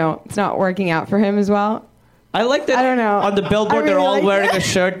 it's not working out for him as well. I like that. I don't know. On the billboard, they're really all like wearing that. a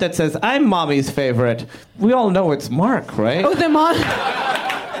shirt that says, "I'm Mommy's favorite." We all know it's Mark, right? Oh, the mom.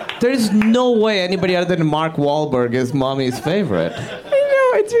 There's no way anybody other than Mark Wahlberg is Mommy's favorite. I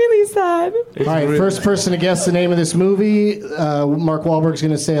know, it's really sad. All right, first person to guess the name of this movie, Mark Wahlberg's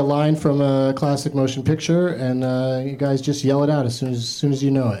going to say a line from a classic motion picture, and you guys just yell it out as soon as you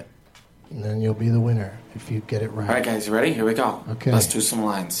know it. And then you'll be the winner if you get it right. All right, guys, you ready? Here we go. Okay. Let's do some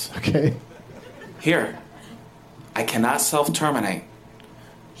lines. Okay. Here, I cannot self-terminate.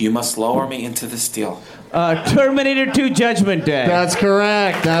 You must lower me into the steel. Terminator 2 Judgment Day. That's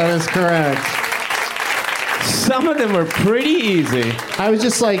correct. That is correct. Some of them were pretty easy. I was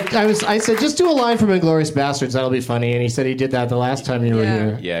just like, I said, just do a line from Inglourious Bastards. That'll be funny. And he said he did that the last time you were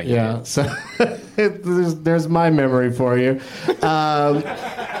here. Yeah, he did. So there's my memory for you.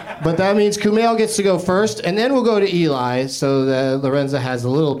 But that means Kumail gets to go first, and then we'll go to Eli, so that Lorenza has a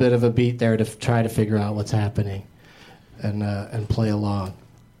little bit of a beat there to try to figure out what's happening and play along.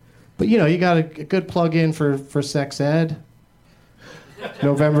 But, you got a good plug-in for Sex Ed.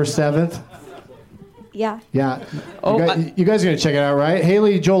 November 7th. Yeah. Yeah. Oh, you guys are going to check it out, right?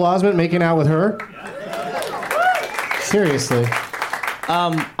 Haley Joel Osment making out with her? Seriously.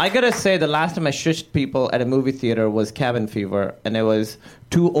 I gotta say, the last time I shushed people at a movie theater was Cabin Fever, and it was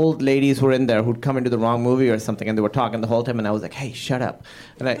two old ladies who were in there who'd come into the wrong movie or something, and they were talking the whole time, and I was like, "Hey, shut up!"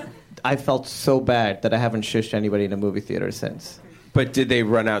 And I felt so bad that I haven't shushed anybody in a movie theater since. But did they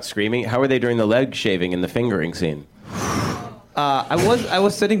run out screaming? How were they during the leg shaving and the fingering scene? I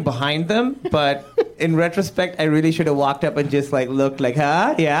was sitting behind them, but in retrospect, I really should have walked up and just looked like,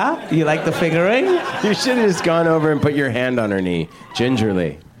 "Huh? Yeah? You like the fingering?" You should have just gone over and put your hand on her knee,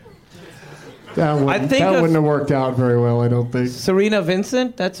 gingerly. That wouldn't have worked out very well, I don't think. Serena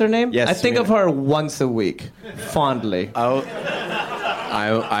Vincent, that's her name? Yes, I think Serena. of her once a week, fondly.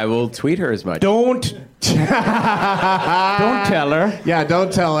 I will tweet her as much. Don't tell her. Yeah,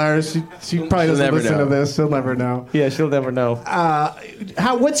 don't tell her. She probably doesn't never listen know. to this. She'll never know. Yeah, she'll never know.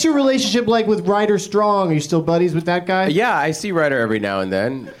 What's your relationship like with Ryder Strong? Are you still buddies with that guy? Yeah, I see Ryder every now and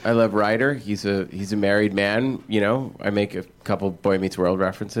then. I love Ryder. He's a married man. I make a couple Boy Meets World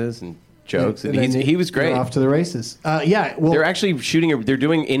references and jokes, and he was great. You're off to the races. Yeah, well, They're actually they're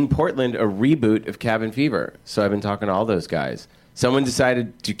doing in Portland a reboot of Cabin Fever. So I've been talking to all those guys. Someone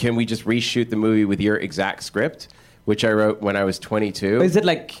decided, can we just reshoot the movie with your exact script, which I wrote when I was 22? Is it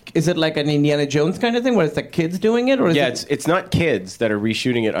like an Indiana Jones kind of thing where it's like kids doing it, or is it's not kids that are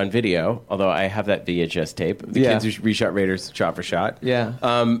reshooting it on video, although I have that VHS tape. The kids who reshot Raiders shot for shot. Yeah.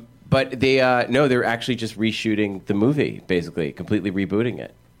 But they're actually just reshooting the movie, basically, completely rebooting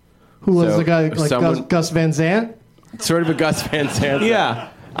it. who was the guy, like Gus Van Sant? Sort of a Gus Van Sant. Yeah.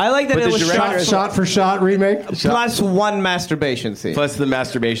 I like that But it the was director- Shot for shot remake? plus one masturbation scene. Plus the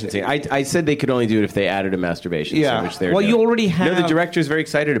masturbation scene. I said they could only do it if they added a masturbation scene, which they're well, doing. you already have... No, the director's very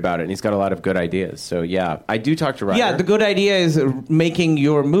excited about it, and he's got a lot of good ideas. So, yeah, I do talk to Ryder. Yeah, the good idea is making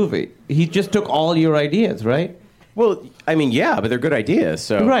your movie. He just took all your ideas, right? Well, I mean, yeah, but they're good ideas,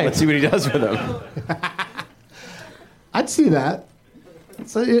 so let's see what he does with them. I'd see that.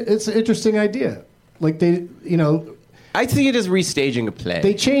 It's an interesting idea. Like I see it as restaging a play.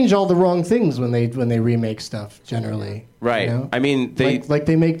 They change all the wrong things when they remake stuff. Generally, right? You know? I mean, they like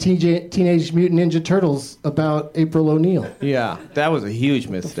they make Teenage Mutant Ninja Turtles about April O'Neil. Yeah, that was a huge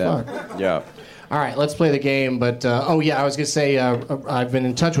misstep. Yeah. All right, let's play the game. But I was gonna say I've been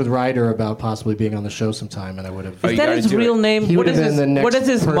in touch with Ryder about possibly being on the show sometime, and I would have. Is that his real name? He What would have does been the what next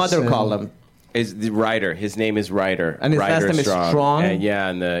does his mother person. call him? Is the Ryder? His name is Ryder. And his Ryder last name is Strong? And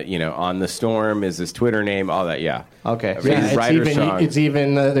and the On the Storm is his Twitter name. All that. Yeah. Okay. Yeah, He's Ryder it's Strong.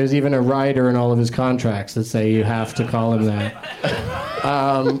 even there's even a rider in all of his contracts that say you have to call him that.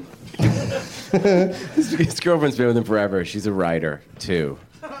 His girlfriend's been with him forever. She's a Ryder too.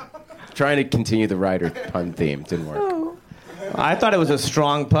 Trying to continue the Ryder pun theme didn't work. I thought it was a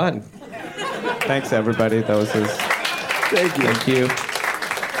strong pun. Thanks, everybody. That was his. Thank you. Thank you.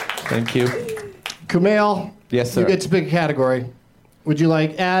 Thank you. Kumail, Yes, sir. you get to pick a category. Would you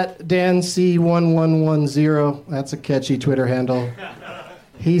like @DanC1110? That's a catchy Twitter handle.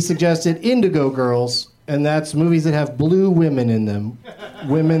 He suggested Indigo Girls, and that's movies that have blue women in them.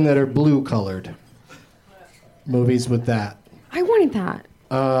 Women that are blue colored. Movies with that. I wanted that.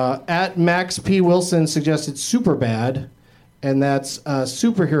 @Max P. Wilson suggested Superbad, and that's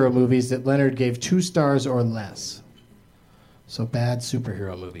superhero movies that Leonard gave 2 stars or less. So bad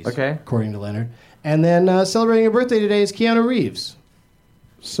superhero movies, Okay. according to Leonard. And then celebrating a birthday today is Keanu Reeves.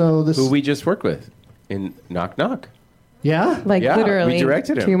 So this, Who we just worked with in Knock Knock. yeah, Like Yeah, literally we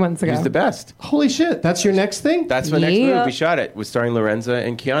directed him 2 months ago. He's the best. holy shit, that's your next thing. That's my next Yeah. movie. We shot it. Was starring Lorenza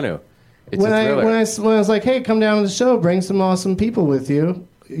and Keanu. It's when a I thriller. when I was like, hey, come down to the show, bring some awesome people with you.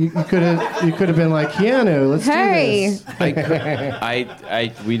 You could have been like Keanu. Let's Hey. do this.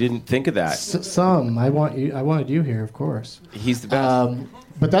 we didn't think of that. Some I wanted you here, of course. He's the best.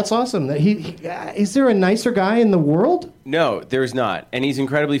 But that's awesome. That is there a nicer guy in the world? No, there's not. And he's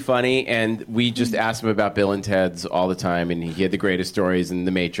incredibly funny, and we just asked him about Bill and Ted's all the time, and he had the greatest stories in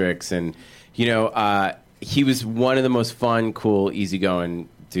The Matrix, and, he was one of the most fun, cool, easygoing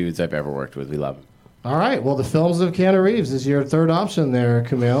dudes I've ever worked with. We love him. All right. Well, the films of Keanu Reeves is your third option there,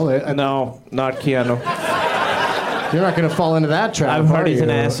 Kumail. No, not Keanu. You're not going to fall into that trap. I've heard are he's an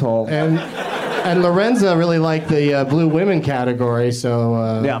you? asshole. And Lorenza really liked the blue women category,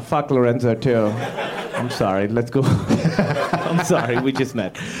 so... Yeah, fuck Lorenza, too. I'm sorry. Let's go. I'm sorry. We just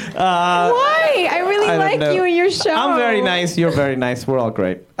met. Why? I really I don't like know. you and your show. I'm very nice. You're very nice. We're all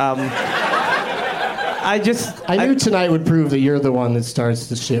great. I knew tonight would prove that you're the one that starts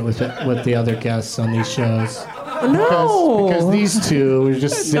the shit with the other guests on these shows. No. Because these two were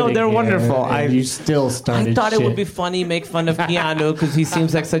just sitting No, they're here, wonderful. and you still started I thought shit. it would be funny, make fun of Keanu because he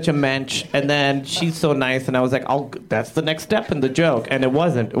seems like such a mensch, and then she's so nice, and I was like, "Oh, that's the next step in the joke," and it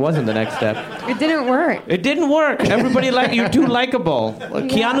wasn't. It wasn't the next step. It didn't work. It didn't work. Everybody you're too likable. Well,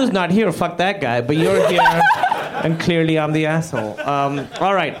 Keanu's not here. Fuck that guy. But you're here, and clearly I'm the asshole.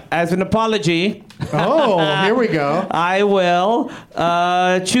 All right. As an apology. Oh, here we go. I will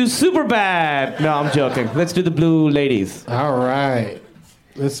choose Superbad. No, I'm joking. Let's do the Blue Ladies. All right.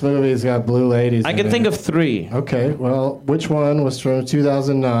 This movie's got blue ladies. I can think of 3. Okay, well, which one was from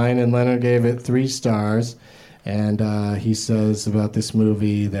 2009? And Leonard gave it 3 stars. And he says about this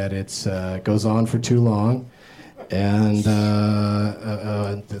movie that it goes on for too long, and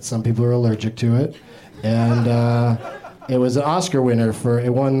that some people are allergic to it. And it was an Oscar winner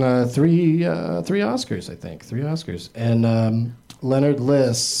it won 3 Oscars, I think. 3 Oscars. And Leonard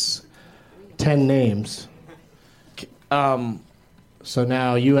lists 10 names. So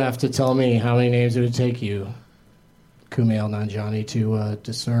now you have to tell me how many names it would take you, Kumail Nanjiani, to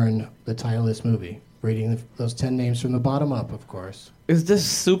discern the title of this movie. Reading those 10 names from the bottom up, of course. Is this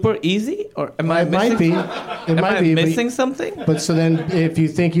super easy, or am I It missing? might be. It Am might I be. missing something? But so then, if you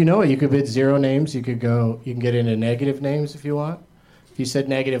think you know it, you could bid 0 names. You can get into negative names if you want. If you said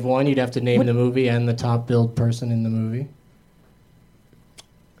 -1, you'd have to name the movie and the top billed person in the movie.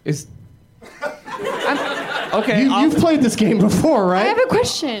 Okay. You've played this game before, right? I have a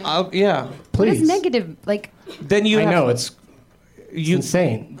question. Yeah. What is Please. negative? Like, Then you. I know it's you,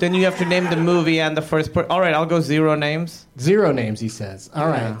 insane. Then you have to name the movie and the first person. All right, I'll go 0 names. 0 names, he says. All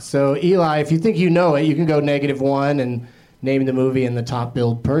Yeah. right. So Eli, if you think you know it, you can go -1 and name the movie and the top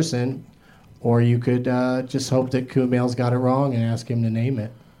billed person, or you could just hope that Kumail's got it wrong and ask him to name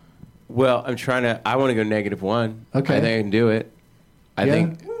it. Well, I want to go -1. Okay. I think I can do it. Yeah?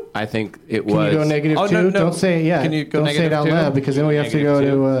 I think it Can was. you go -2? Oh, no. Don't say it yet. Can you go Don't say it out -2? loud because then we have to go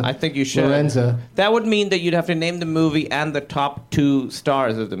to I think you should. Lorenza. That would mean that you'd have to name the movie and the top 2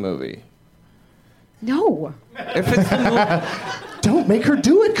 stars of the movie. no. If it's the movie, Don't make her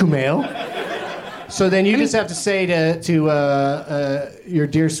do it, Kumail. So then you just have to say to your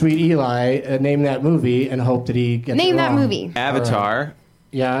dear sweet Eli, name that movie and hope that he gets Name it that wrong. movie. Avatar.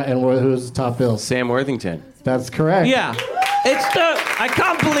 Yeah, and who's the top bill? Sam Worthington. That's correct. Yeah. I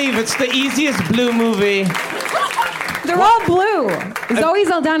can't believe it's the easiest blue movie. They're all blue. Zoe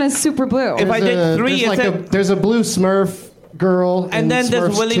Saldana's super blue. If I did three, there's a blue Smurf girl. And then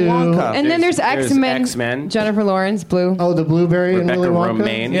there's Smurfs Willy 2. Wonka. And then there's X-Men. X-Men. Jennifer Lawrence, blue. Oh, the blueberry and Rebecca Willy Wonka?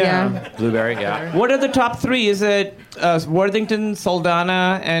 Romaine. Yeah. Blueberry, yeah. What are the top three? Is it Worthington,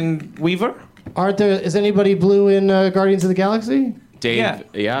 Saldana, and Weaver? Is anybody blue in Guardians of the Galaxy? Dave,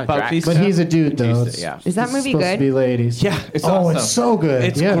 yeah, Bautista. But he's a dude, though. Bautista, yeah. Is that It's movie supposed good? to be ladies. Yeah, it's Oh, awesome. it's so good.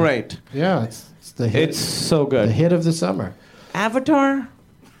 It's Yeah. great. Yeah, it's the hit. It's so the good. hit of the summer. Avatar?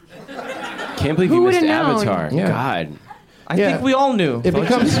 Can't believe Who you missed would've known? Avatar. Yeah. God. I think we all knew. It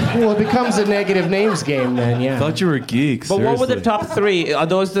becomes a negative names game then. Yeah. Thought you were geeks. But what were the top three? Are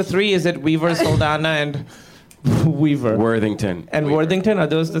those the three? Is it Weaver, Saldana, and Weaver? Worthington. And Worthington? Are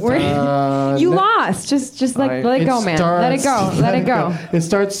those the three? You lost. Just like let it go, man. Let it go. Let it go. It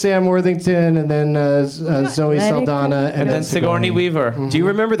starts Sam Worthington and then Zoe Let it Saldana and then Sigourney Weaver. Do you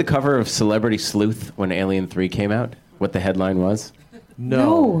remember the cover of Celebrity Sleuth when Alien 3 came out? What the headline was?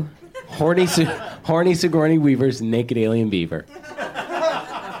 No. Horny Sigourney Weaver's naked alien beaver.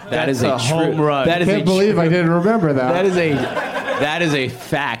 That is That's a home run. That is Can't believe I didn't remember that. That is a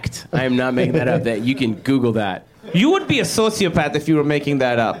fact. I am not making that up. That you can Google that. You would be a sociopath if you were making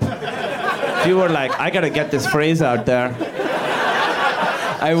that up. If you were like, I gotta get this phrase out there.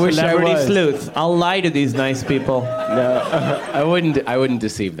 I wish I Celebrity was. sleuth. I'll lie to these nice people. No, I wouldn't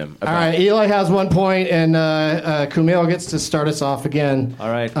deceive them. All right, Eli has 1 point, and Kumail gets to start us off again.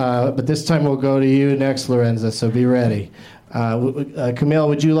 All right. But this time we'll go to you next, Lorenza, so be ready. Kumail,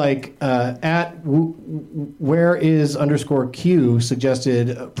 would you like where is _Q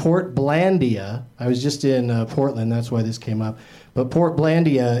suggested Port Blandia? I was just in Portland, that's why this came up. But Port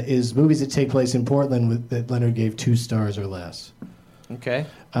Blandia is movies that take place in Portland that Leonard gave 2 stars or less. Okay.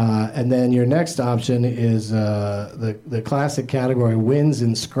 And then your next option is the classic category wins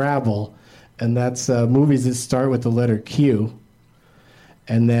in Scrabble, and that's movies that start with the letter Q.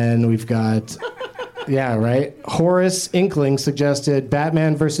 And then we've got, yeah, right. Horace Inkling suggested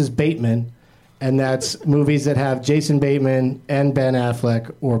Batman versus Bateman, and that's movies that have Jason Bateman and Ben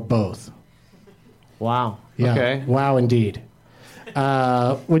Affleck or both. Wow. Yeah. Okay. Wow, indeed.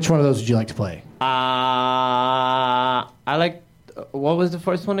 Which one of those would you like to play? I like. What was the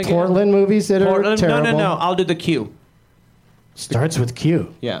first one again? Portland movies that are terrible. No. I'll do the Q. Starts with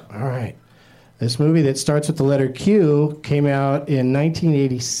Q. Yeah. All right. This movie that starts with the letter Q came out in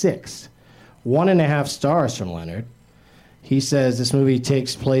 1986. 1.5 stars from Leonard. He says this movie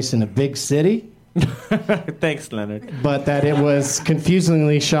takes place in a big city. Thanks, Leonard. But that it was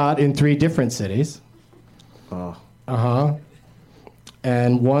confusingly shot in 3 different cities. Oh. Uh-huh.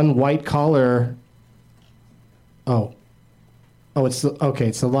 And one white collar... Oh, it's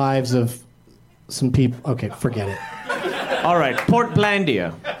the lives of some people. Okay, forget it. All right, Port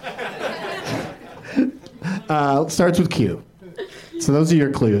Blandia. Starts with Q. So those are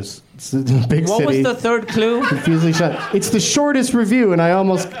your clues. It's a big What city. was the third clue? Confusingly shot. It's the shortest review, and I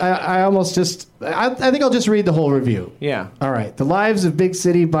think I'll just read the whole review. Yeah. All right. The lives of big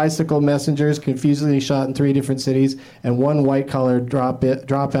city bicycle messengers confusingly shot in 3 different cities, and one white-collar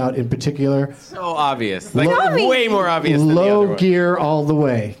dropout in particular. So obvious. Like, way more obvious than the other Low one. gear all the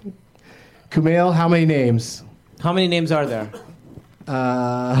way. Kumail, how many names? How many names are there?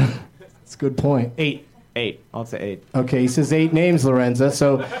 That's a good point. 8. I'll say 8. Okay, he says 8 names, Lorenza.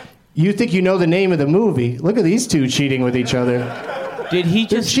 So you think you know the name of the movie. Look at these two cheating with each other. Did he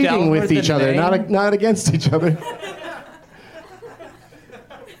They're just cheating with the each other, name? not against each other.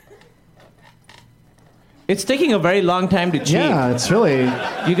 It's taking a very long time to cheat. Yeah, it's really...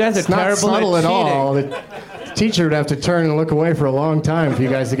 You guys are It's not terrible subtle at at cheating. all. The teacher would have to turn and look away for a long time for you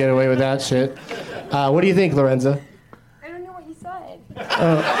guys to get away with that shit. What do you think, Lorenza? I don't know what you said.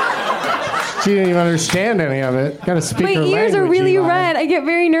 She didn't even understand any of it. Gotta speak My her ears are language, really Eli. red. I get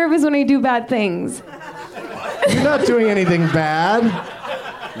very nervous when I do bad things. You're not doing anything bad.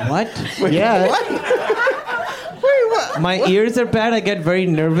 What? Yeah. My ears are bad. I get very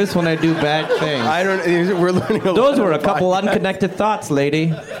nervous when I do bad things. We're learning a lot. Those were a couple unconnected thoughts,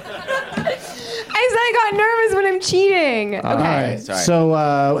 lady. I said I got nervous when I'm cheating. Okay. All right. Sorry.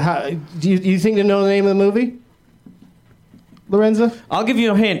 So, do you think you know the name of the movie, Lorenza? I'll give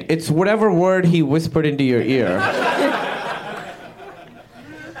you a hint. It's whatever word he whispered into your ear.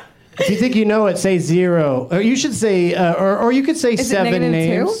 If you think you know it, say 0. Or you should say, or you could say Is it 7 -2?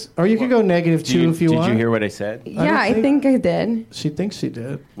 names. Or you could go -2 if you want. Did you hear what I said? Yeah, I think I did. She thinks she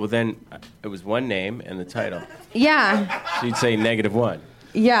did. Well, then it was one name and the title. Yeah. So you'd say -1.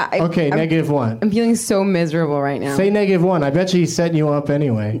 Yeah. Okay, -1. I'm feeling so miserable right now. Say -1. I bet you he's setting you up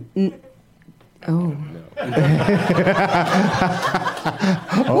anyway. Oh.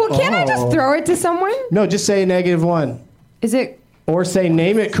 Well, can't I just throw it to someone? No, just say -1. Is it Or say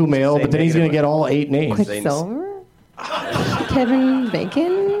name it Kumail, Say but then he's going to -1. get all 8 names. Quicksilver? Kevin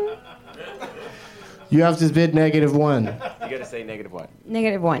Bacon? You have to bid -1. You got to say -1.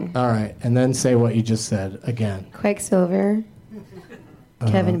 -1. All right, and then say what you just said again. Quicksilver.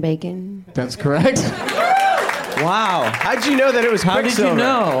 Kevin Bacon. That's correct. Wow. How'd you know that it was How did you Quicksilver?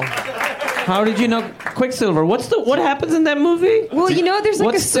 know? How did you know Quicksilver? What happens in that movie? Well, there's like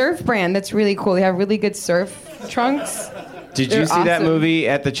a What's surf brand that's really cool. They have really good surf trunks. Did They're you see that awesome. movie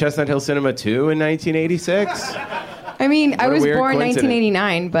at the Chestnut Hill Cinema 2 in 1986? I mean, I What a was weird born coincidence.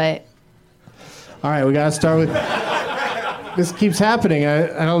 1989, but All right, we got to start with... This keeps happening.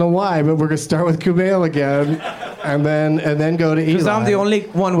 I don't know why, but we're going to start with Kumail again, and then go to Eli. Because I'm the only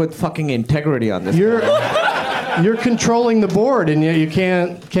one with fucking integrity on this. You're controlling the board, and yet you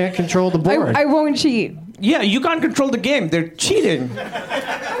can't control the board. I won't cheat. Yeah, you can't control the game. They're cheating.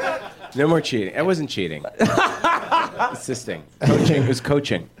 No more cheating. It wasn't cheating. Assisting. Coaching. It was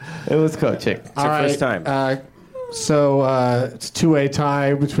coaching. It was coaching. It's our first time. So it's a 2-way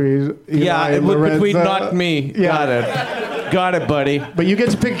tie between Eli Yeah, and Lorenza. between not me. Yeah. Got it, buddy. But you get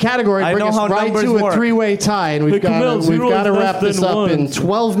to pick a category, I bring know us how right numbers to a work. 3-way tie, and we've Hey, Kumail, got zero to is wrap less this than up in one.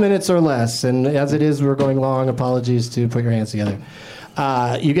 12 minutes or less. And as it is, we're going long. Apologies to put your hands together.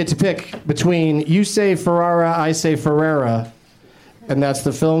 You get to pick between you say Ferrara, I say Ferrera, and that's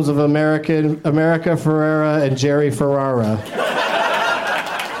the films of America Ferrera and Jerry Ferrara.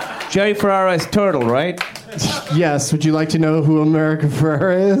 Jerry Ferrara is Turtle, right? Yes. Would you like to know who America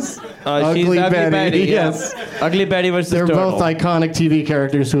Ferrera is? She's Ugly Betty. Yes. Yeah. Ugly Betty versus They're Turtle. both iconic TV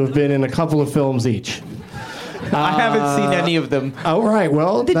characters who have been in a couple of films each. I haven't seen any of them. All right,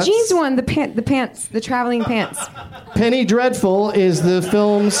 well, The that's- jeans one, the pants, the traveling pants. Penny Dreadful is the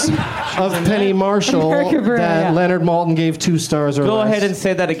films of Penny Marshall America Ferrera, that yeah. Leonard Maltin gave 2 stars or Go less. ahead and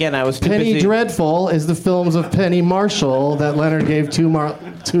say that again. I was too Penny busy. Dreadful is the films of Penny Marshall that Leonard gave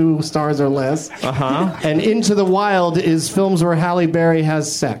 2 stars or less. Uh-huh. And Into the Wild is films where Halle Berry has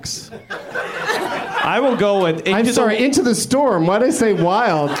sex. I will go with Into the Storm. Why did I say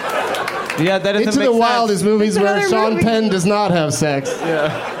wild? Yeah, that doesn't Into make the Wild sense. is movies It's where another Sean movie. Penn does not have sex.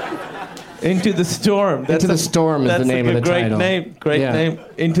 Into the Storm. Into the Storm is the name of the great title. Name. Great Yeah. name.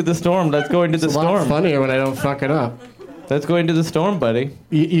 Into the Storm. Let's go into the It's a lot storm. funnier when I don't fuck it up. Let's go into the storm, buddy.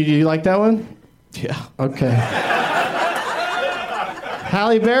 You like that one? Yeah. Okay.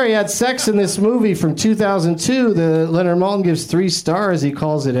 Halle Berry had sex in this movie from 2002. The Leonard Maltin gives 3 stars. He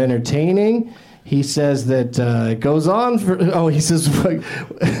calls it entertaining. He says that it goes on for. Oh, he says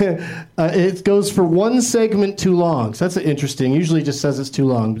it goes for 1 segment too long. So that's interesting. Usually, it just says it's too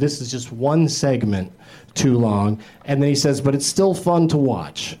long. But this is just 1 segment too long. And then he says, but it's still fun to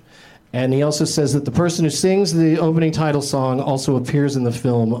watch. And he also says that the person who sings the opening title song also appears in the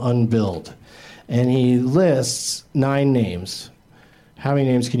film unbilled. And he lists 9 names. How many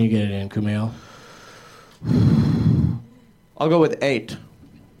names can you get it in, Kumail? I'll go with 8.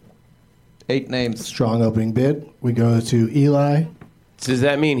 8 names. Strong opening bid. We go to Eli. Does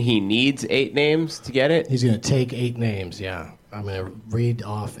that mean he needs 8 names to get it? He's going to take 8 names, yeah. I'm going to read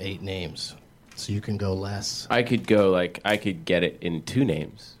off 8 names. So you can go less. I could get it in 2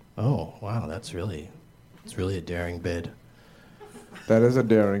 names. Oh, wow, it's really a daring bid. That is a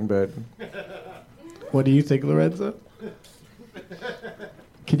daring bid. What do you think, Lorenza?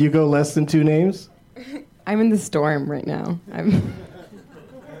 Can you go less than 2 names? I'm in the storm right now.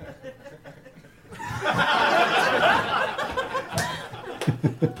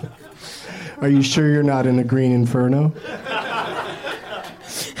 Are you sure you're not in a green inferno?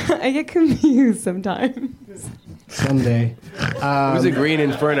 I get confused sometimes. Someday. It was a green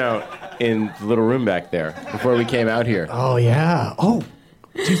inferno in the little room back there before we came out here. Oh, yeah. Oh,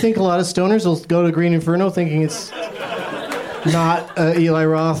 do you think a lot of stoners will go to Green Inferno thinking it's not Eli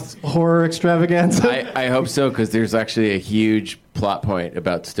Roth horror extravaganza? I hope so, because there's actually a huge plot point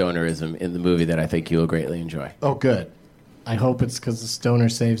about stonerism in the movie that I think you'll greatly enjoy. Oh, good. I hope it's because the stoner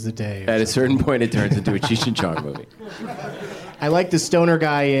saves the day. At a certain point, it turns into a Cheech and Chong movie. I like the stoner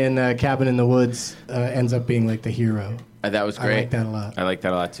guy in Cabin in the Woods ends up being like the hero. That was great. I like that a lot. I like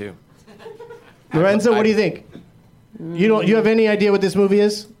that a lot, too. Lorenzo, what do you think? You have any idea what this movie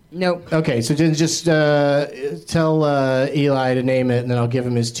is? Nope. Okay, so just tell Eli to name it, and then I'll give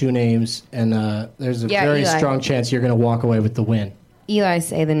him his two names, and there's a very Eli. strong chance you're going to walk away with the win. Eli,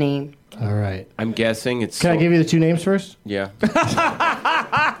 say the name. All right. I'm guessing it's. Can I give you the two names first? Yeah.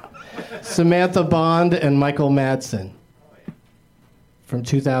 Samantha Bond and Michael Madsen from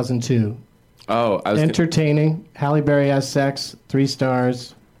 2002. Oh, I was. Entertaining. Halle Berry has sex. 3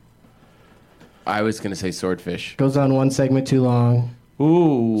 stars. I was gonna say Swordfish. Goes on one segment too long.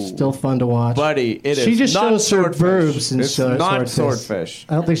 Ooh. Still fun to watch. Buddy, it is She just not shows her Swordfish. boobs in It's not Swordfish. Swordfish.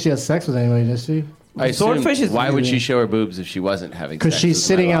 I don't think she has sex with anybody, does she? I assume, Swordfish is why would really- she show her boobs if she wasn't having sex? Because she's is my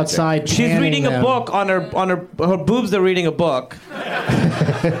sitting logic. outside. She's tanning reading them. a book on her boobs are reading a book.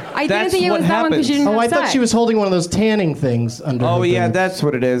 I didn't That's think it what was that one because she happens. didn't Oh, have I thought sex. she was holding one of those tanning things under her Oh yeah, boobs. that's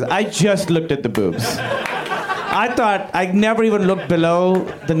what it is. I just looked at the boobs. I thought I never even looked below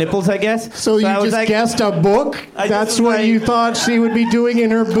the nipples, I guess. So you I was just like, guessed a book? I That's just was what like- you thought she would be doing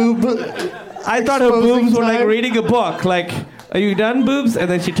in her boob? I thought her exposing boobs were like time? reading a book. Like, are you done, boobs? And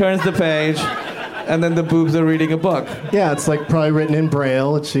then she turns the page, and then the boobs are reading a book. Yeah, it's like probably written in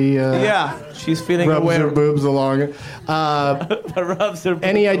Braille. And she Yeah, she's feeling rubs aware. her boobs along. Rubs her boobs.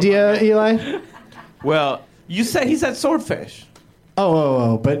 Any idea, Eli? Well, he said swordfish.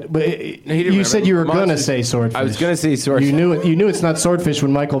 But didn't you said remember. you were gonna Monsters- say swordfish. I was gonna say Swordfish. You knew it. You knew it's not swordfish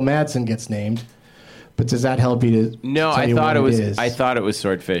when Michael Madsen gets named. But does that help you to? No, tell I you thought what it was. is? I thought it was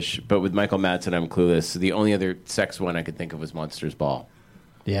Swordfish, but with Michael Madsen, I'm clueless. The only other sex one I could think of was Monsters Ball.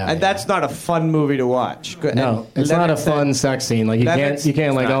 Yeah, And that's not a fun movie to watch. no. It's not a fun sex scene. Like you Leonard-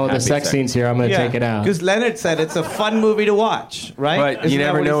 can't like, not oh, the happy sex sex. scenes here. I'm gonna take it out. Because Leonard said it's a fun movie to watch, right? But you Isn't that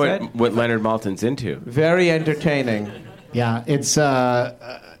never what he know said? what Leonard Maltin's into. Very entertaining. Yeah, it's.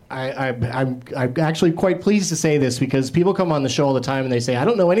 I'm actually quite pleased to say this because people come on the show all the time and they say, I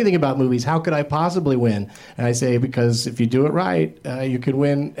don't know anything about movies. How could I possibly win? And I say, because if you do it right, you could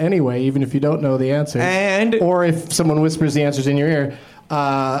win anyway, even if you don't know the answers. And- or if someone whispers the answers in your ear.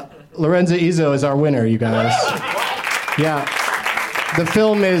 Lorenza Izzo is our winner, you guys. Yeah. The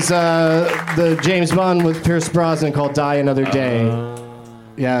film is the James Bond with Pierce Brosnan called Die Another Day.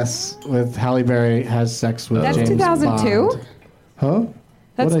 Yes, with Halle Berry has sex with That's James 2002? Bond. Huh?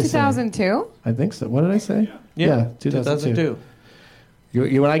 That's What'd I say? 2002? I think so. What did I say? Yeah, 2002.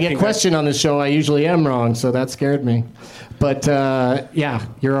 When I get questioned on this show, I usually am wrong, so that scared me. But yeah,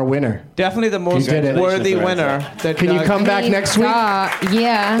 you're a winner. Definitely the most You did it. worthy winner. That Can you come back next week?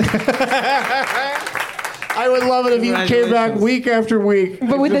 Yeah. I would love it if you came back week after week.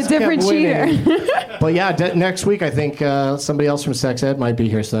 But with a Just kept different winning. cheater. But yeah, next week I think somebody else from Sex Ed might be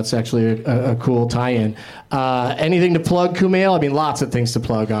here, so that's actually a cool tie-in. Anything to plug, Kumail? I mean, lots of things to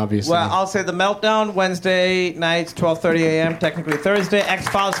plug, obviously. Well, I'll say The Meltdown, Wednesday nights, 12:30 a.m., technically Thursday.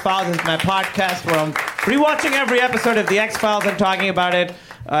 X-Files Files is my podcast where I'm rewatching every episode of The X-Files and talking about it.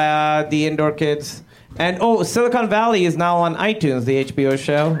 The Indoor Kids. And, Silicon Valley is now on iTunes, the HBO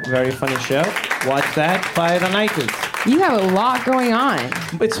show. Very funny show. Watch that. Buy it on iTunes. You have a lot going on.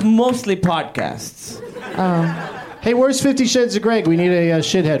 It's mostly podcasts. Hey, where's 50 Shades of Greg? We need a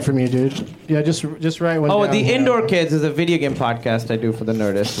shithead from you, dude. Yeah, just write one down. The here. Indoor Kids is a video game podcast I do for the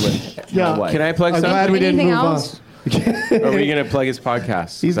Nerdist with Yeah. my wife. Can I plug I'm something? glad we didn't Anything move else? on. Are we going to plug his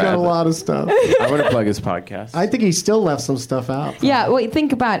podcast? He's got a Badly. lot of stuff. I want to plug his podcast. I think he still left some stuff out. Yeah, wait,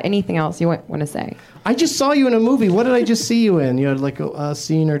 think about anything else you want to say. I just saw you in a movie. What did I just see you in? You had like a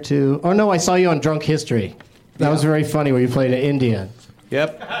scene or two. Oh, no, I saw you on Drunk History. That was very funny where you played an Indian.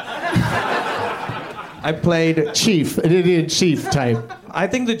 Yep. I played... Chief, an Indian chief type. I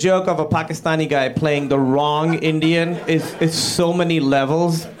think the joke of a Pakistani guy playing the wrong Indian is so many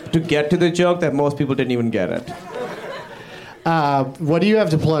levels to get to the joke that most people didn't even get it. What do you have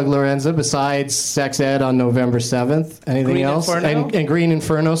to plug, Lorenza, besides Sex Ed on November 7th? Anything Green else? Inferno? And Green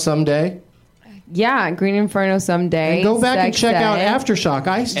Inferno someday? Yeah, Green Inferno someday. And go back and Sex check out Ed. Aftershock.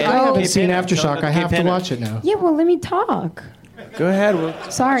 I And haven't Cape seen Henna. Aftershock. I have to Cape Henna. watch it now. Yeah, well, let me talk. Go ahead. We're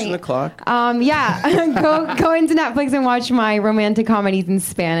Sorry. watching the clock. Yeah, go into Netflix and watch my romantic comedies in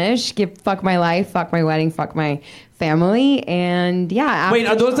Spanish. Fuck My Life, Fuck My Wedding, Fuck My Family, and yeah. Wait,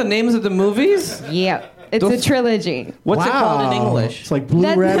 are those the names of the movies? Yeah, it's Those- a trilogy. What's it called in Wow. English? It's like blue,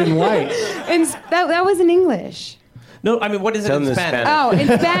 That- red, and white. And that was in English. No, I mean, what is it Tell in them the Spanish? Oh, in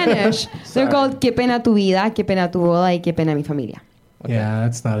Spanish, they're called "Qué pena tu vida, qué pena tu boda, y qué pena mi familia." Yeah,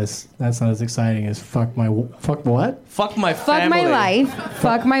 that's not as exciting as fuck what? Fuck my Fuck family. my life,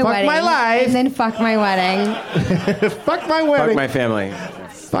 fuck my Fuck wedding, my life. and then fuck my wedding. Fuck my Fuck wedding. my family.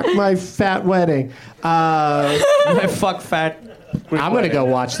 Fuck my fat wedding. My fuck fat I'm going to go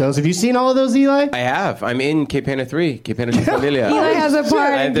watch those. Have you seen all of those, Eli? I have. I'm in Que Pena 3, Que Pena Tu Familia. Eli has a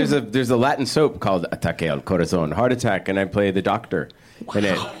part. There's a Latin soap called Ataque al Corazon, Heart Attack, and I play the doctor in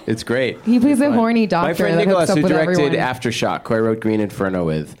it. It's great. He plays a horny doctor. My friend that Nicholas, hooks up who with directed everyone. Aftershock, who I wrote Green Inferno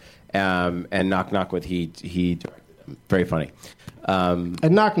with, and Knock Knock with, he very funny. And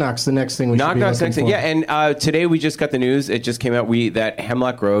Knock Knock's the next thing we should Knock be Knock's looking next thing. for. Yeah, and today we just got the news. It just came out that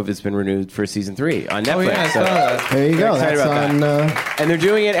Hemlock Grove has been renewed for season 3 on Netflix. Oh, yeah, I saw that. There you go. Excited That's about on. And they're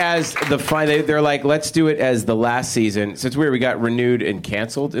doing it as they're like, let's do it as the last season. So it's weird. We got renewed and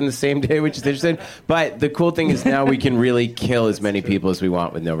canceled in the same day, which is interesting. But the cool thing is now we can really kill as many people as we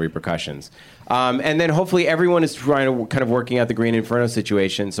want with no repercussions. And then hopefully everyone is trying to kind of working out the Green Inferno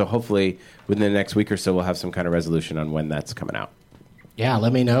situation. So hopefully within the next week or so, we'll have some kind of resolution on when that's coming out. Yeah,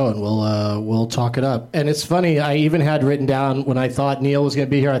 let me know, and we'll talk it up. And it's funny, I even had written down when I thought Neil was going to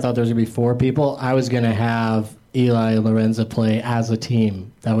be here, I thought there was going to be 4 people. I was going to have Eli and Lorenza play as a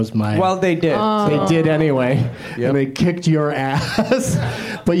team. That was my... Well, they did. They did anyway. Yep. And they kicked your ass.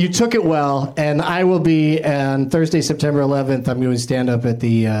 But you took it well, and I will be on Thursday, September 11th. I'm going to stand up at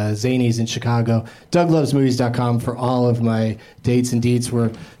the Zanies in Chicago. DougLovesMovies.com for all of my dates and deets.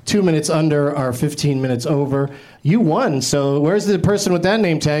 We're 2 minutes under our 15 minutes over. You won, so where's the person with that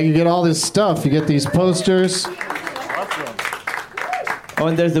name tag? You get all this stuff. You get these posters. Oh,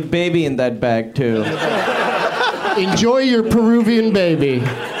 and there's a baby in that bag, too. Enjoy your Peruvian baby.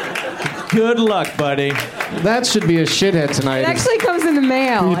 Good luck, buddy. That should be a shithead tonight. It actually comes in the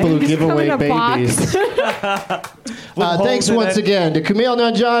mail. People who It just give come away in a babies. box. Thanks once again to Kumail,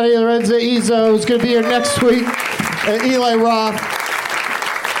 Nanjiani, Lorenza, Izzo, who's going to be here next week, and Eli Roth.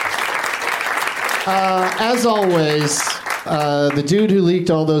 As always, the dude who leaked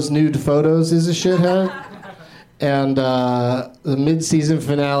all those nude photos is a shithead. And the mid-season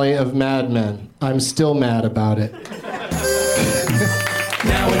finale of Mad Men. I'm still mad about it.